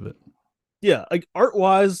touch of it. Yeah, like art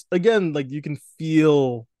wise, again, like you can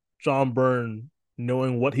feel John Byrne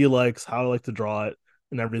knowing what he likes, how to like to draw it,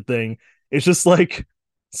 and everything. It's just like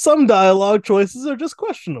some dialogue choices are just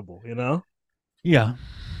questionable, you know? Yeah,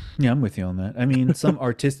 I'm with you on that. I mean, some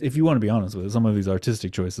if you want to be honest with it, some of these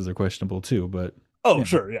artistic choices are questionable too. But Oh,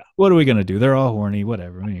 sure, yeah. What are we gonna do? They're all horny.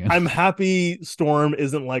 Whatever. I'm happy Storm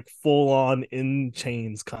isn't like full on in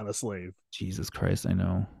chains kind of slave. Jesus Christ, I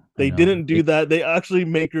know. I They know. didn't do that. They actually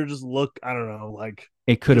make her just look, I don't know, like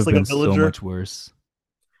It could just have like a been so villager. much worse.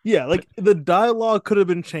 Yeah, like the dialogue could have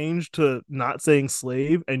been changed to not saying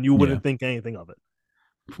slave, and you Yeah. wouldn't think anything of it.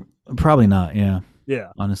 Probably not. Yeah.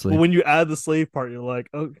 Yeah, but Honestly. when you add the slave part, you're like,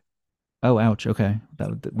 oh, Oh, ouch. Okay. We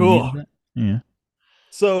needed cool. that. Yeah.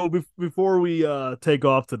 So before we take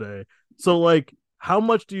off today, so like, how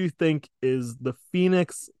much do you think is the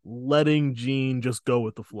Phoenix letting Jean just go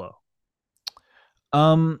with the flow?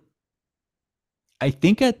 Um, I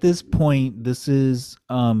think at this point, this is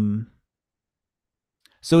so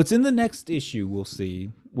it's in the next issue. We'll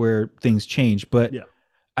see where things change, but Yeah.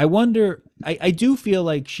 I wonder. I do feel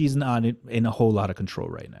like she's not in a whole lot of control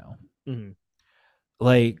right now. Mm-hmm.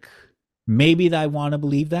 Like maybe I want to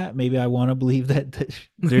believe that. Maybe I want to believe that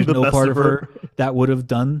there's The no best part of of her. her that would have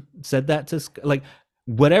said that to like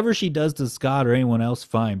whatever she does to Scott or anyone else,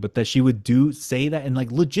 fine. But that she would say that and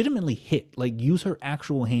like legitimately like use her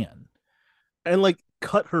actual hand And like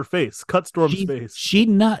cut her face, cut Storm's face.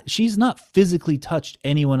 She's not physically touched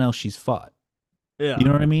anyone else she's fought. Yeah. You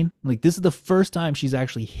know what I mean? Like this is the first time she's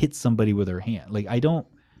actually hit somebody with her hand. Like I don't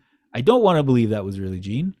want to believe that was really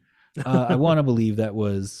Jean. I want to believe that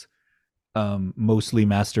was mostly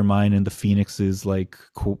Mastermind and the Phoenix's like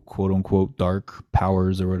quote unquote dark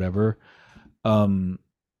powers or whatever.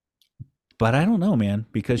 But I don't know, man,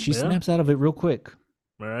 because she snaps out of it real quick.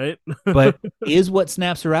 All right. But is what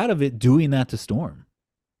snaps her out of it doing that to Storm?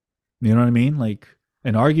 You know what I mean? Like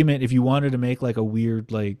an argument if you wanted to make like a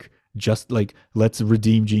weird like just like let's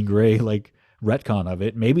redeem Jean Grey like retcon of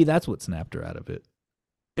it, maybe that's what snapped her out of it.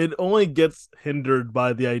 It only gets hindered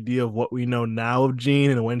by the idea of what we know now of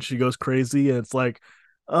Jean and when she goes crazy, and it's like,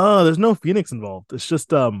 oh, there's no Phoenix involved. It's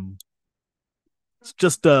just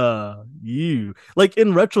you. Like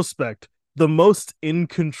in retrospect, the most in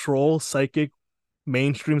control psychic,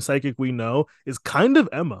 mainstream psychic we know is kind of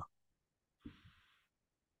Emma.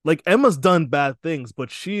 Like Emma's done bad things, but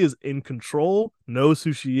she is in control, knows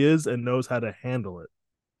who she is, and knows how to handle it.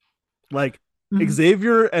 Like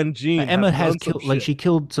Xavier and Jean, Emma has killed like she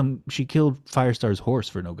killed Firestar's horse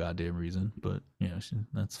for no goddamn reason, but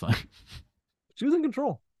that's fine. She was in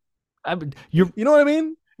control. You know what I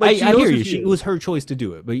mean? Like I hear you. It was her choice to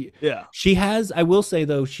do it, but yeah, she has. I will say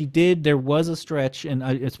though, she did. There was a stretch, and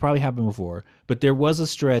it's probably happened before, but there was a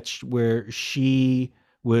stretch where she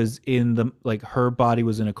was in the like her body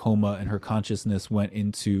was in a coma and her consciousness went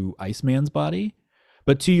into Iceman's body.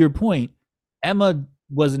 But to your point, Emma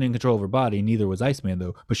wasn't in control of her body, neither was Iceman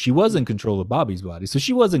though, but she was in control of Bobby's body, so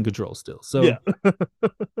she was in control still. So yeah.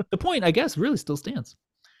 The point, I guess, really still stands.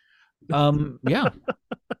 Yeah.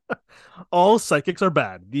 All psychics are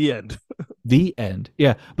bad. The end. The end.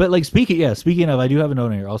 Yeah. But like speaking of, I do have a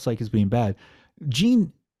note here, all psychics being bad.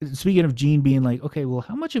 Speaking of Jean being like, okay, well,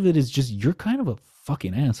 how much of it is just you're kind of a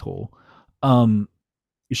fucking asshole?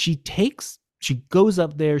 She goes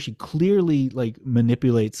up there, she clearly like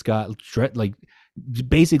manipulates Scott, like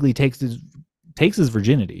basically takes his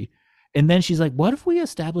virginity, and then she's like, what if we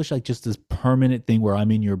establish like just this permanent thing where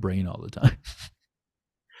I'm in your brain all the time?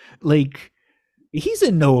 Like he's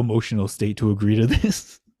in no emotional state to agree to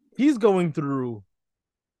this. He's going through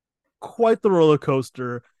quite the roller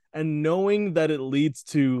coaster, and knowing that it leads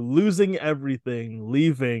to losing everything,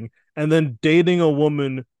 leaving, and then dating a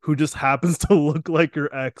woman who just happens to look like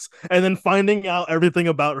your ex, and then finding out everything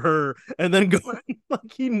about her, and then going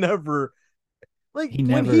like he never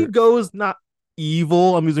when he goes not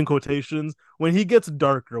evil, I'm using quotations, when he gets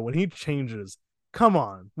darker, when he changes, come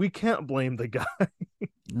on, we can't blame the guy.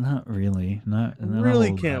 Not really. Not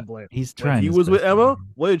really can't blame. He's trying. When he was with Emma,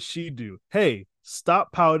 what did she do? Hey,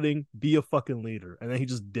 stop pouting, be a fucking leader. And then he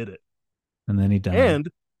just did it. And then he died. And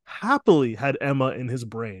happily had Emma in his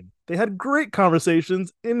brain. They had great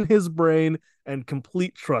conversations in his brain and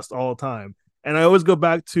complete trust all the time. And I always go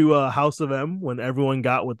back to House of M when everyone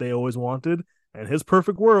got what they always wanted. And his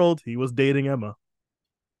perfect world, he was dating Emma.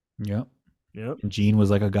 Yep. Yep. And Jean was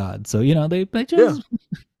like a god. So, they just... Yeah.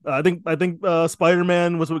 I think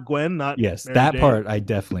Spider-Man was with Gwen, not yes. Mary that Jane. Part I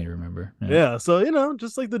definitely remember. Yeah. So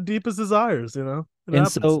just like the deepest desires, it and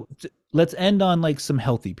happens. So let's end on like some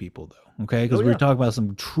healthy people though, okay? Because we're talking about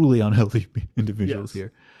some truly unhealthy individuals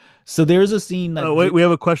here. So there's a scene that. Oh wait, we have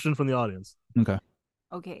a question from the audience. Okay.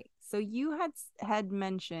 Okay. So you had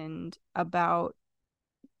mentioned about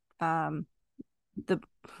the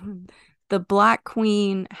Black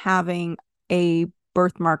Queen having a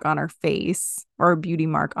birthmark on her face or a beauty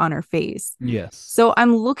mark on her face. Yes. So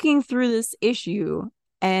I'm looking through this issue,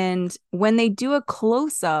 and when they do a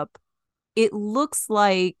close-up it looks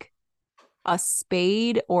like a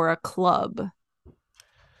spade or a club.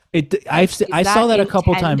 I that saw that a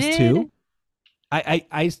couple times intended? too.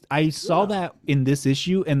 I saw that in this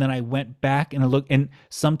issue, and then I went back and I looked, and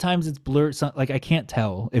sometimes it's blurred. Like I can't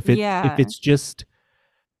tell if Yeah. it's just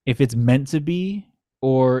if it's meant to be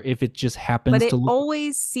or if it just But happens to it look.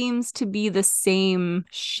 always seems to be the same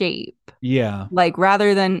shape. Yeah, Like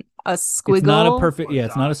rather than a it's not a squiggle, perfect. Yeah,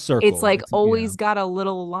 it's not a it's circle. like It's yeah, always got a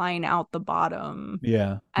little line out the bottom.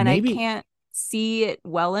 yeah. And I Maybe can't see it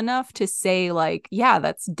well enough to say, like, yeah,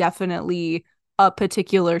 that's definitely a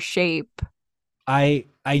particular shape. I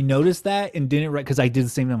noticed that and didn't because I did the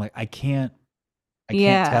same thing. I'm like I can't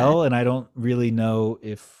Yeah. tell, and I don't really know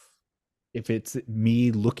if it's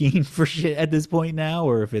me looking for shit at this point now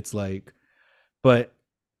or if it's like. But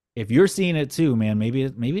if you're seeing it too, man, maybe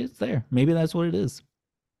it's there. Maybe that's what it is.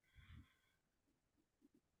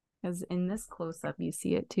 Because in this close up, you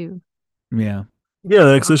see it too. Yeah, Yeah,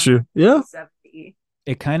 the next issue. Yeah.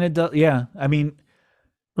 it kind of does. Yeah, I mean,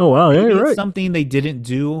 Oh wow, yeah, maybe you're it's right. something they didn't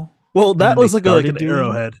do Well, and that then they looks like started an doing.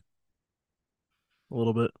 arrowhead a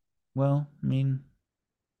little bit. Well, I mean,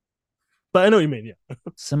 But I know what you mean, yeah.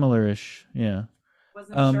 similar-ish. Yeah.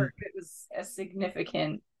 Wasn't sure Um, if it was a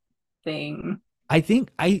significant thing. I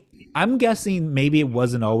think I'm guessing maybe it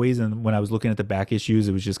wasn't always, and when I was looking at the back issues,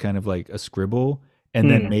 it was just kind of like a scribble, and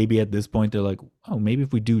then Hmm. maybe at this point they're like, oh, maybe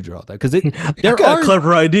if we do draw that, because I there got a are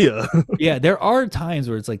clever idea. yeah, there are times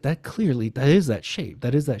where it's like that clearly that is that shape,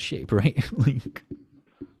 right? Like,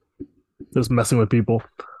 Just messing with people.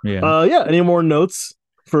 yeah. Yeah, any more notes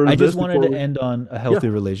for I just this wanted before to we end on a Yeah. healthy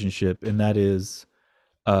relationship, and that is,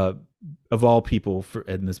 uh, of all people for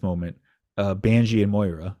in this moment, Banji and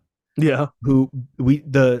Moira, Yeah. who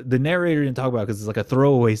the narrator didn't talk about because it's like a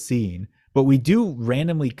throwaway scene, but we do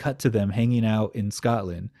randomly cut to them hanging out in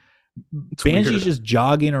Scotland. It's Banji's weird. just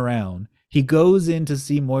jogging around. He goes in to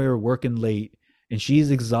see Moira working late, and she's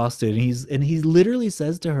exhausted. And he literally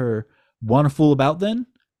says to her, "Want to fool about then?"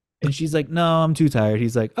 And she's like, "No, I'm too tired."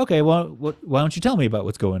 He's like, "Okay, well, why don't you tell me about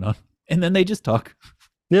what's going on?" And then they just talk.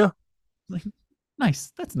 Yeah. Like,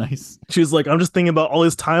 nice. That's nice. She's like, I'm just thinking about all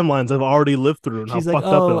these timelines I've already lived through and how She's like, fucked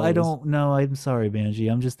up it "Oh, all I is. don't know. I'm sorry,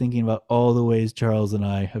 Banji. I'm just thinking about all the ways Charles and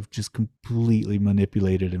I have just completely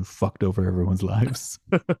manipulated and fucked over everyone's lives."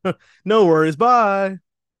 No worries. Bye.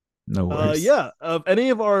 No worries. Yeah. If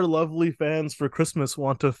any of our lovely fans for Christmas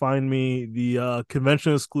want to find me the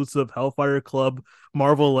convention exclusive Hellfire Club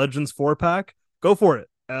Marvel Legends 4 pack, go for it.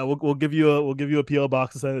 We'll give you a PO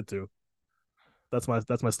box to send it to. That's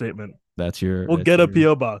my statement. That's your. We'll That's get a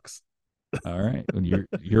your. PO box. All right,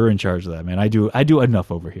 you're in charge of that, man. I do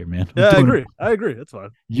enough over here, man. I'm Yeah, I doing. agree. I agree. It's fine.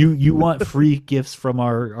 You want free gifts from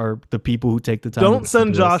our the people who take the time to Don't listen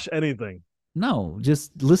send to us? Josh anything. No,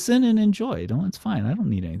 just listen and enjoy. Don't. It's fine. I don't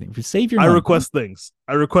need anything. Save your I money. request things.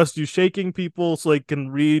 I request you shaking people so they can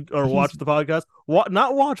read or He's watch the podcast.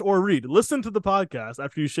 Not watch or read. Listen to the podcast.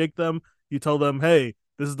 After you shake them, you tell them, "Hey,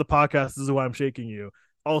 this is the podcast. This is why I'm shaking you."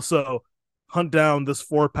 Also, hunt down this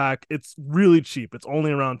 4 pack. It's really cheap. It's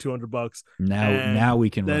only around $200, now and we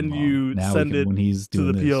can run then long. you Now we send can it when he's to doing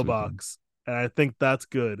the this. PO We can. box, and I think that's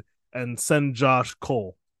good. And send Josh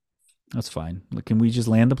Cole. That's fine. Can we just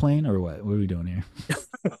land the plane or what? What are we doing here?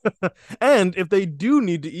 And if they do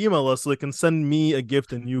need to email us so they can send me a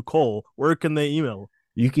gift and you Cole, where can they email?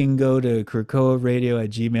 You can go to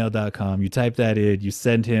krakoaradio@gmail.com. You type that in. You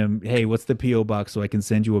send him, hey, what's the PO box so I can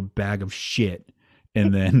send you a bag of shit,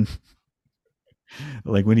 and then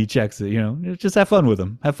like when he checks it, just have fun with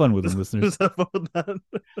him. Have fun with him, listeners. Just have fun with that.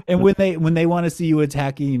 And when they want to see you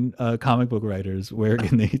attacking comic book writers, where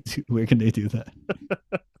can they do that?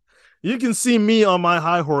 You can see me on my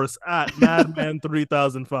high horse at Madman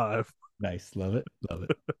 3005. Nice, love it, love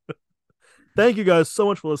it. Thank you guys so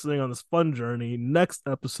much for listening on this fun journey. Next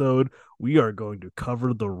episode, we are going to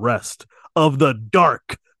cover the rest of the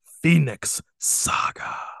Dark Phoenix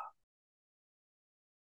saga.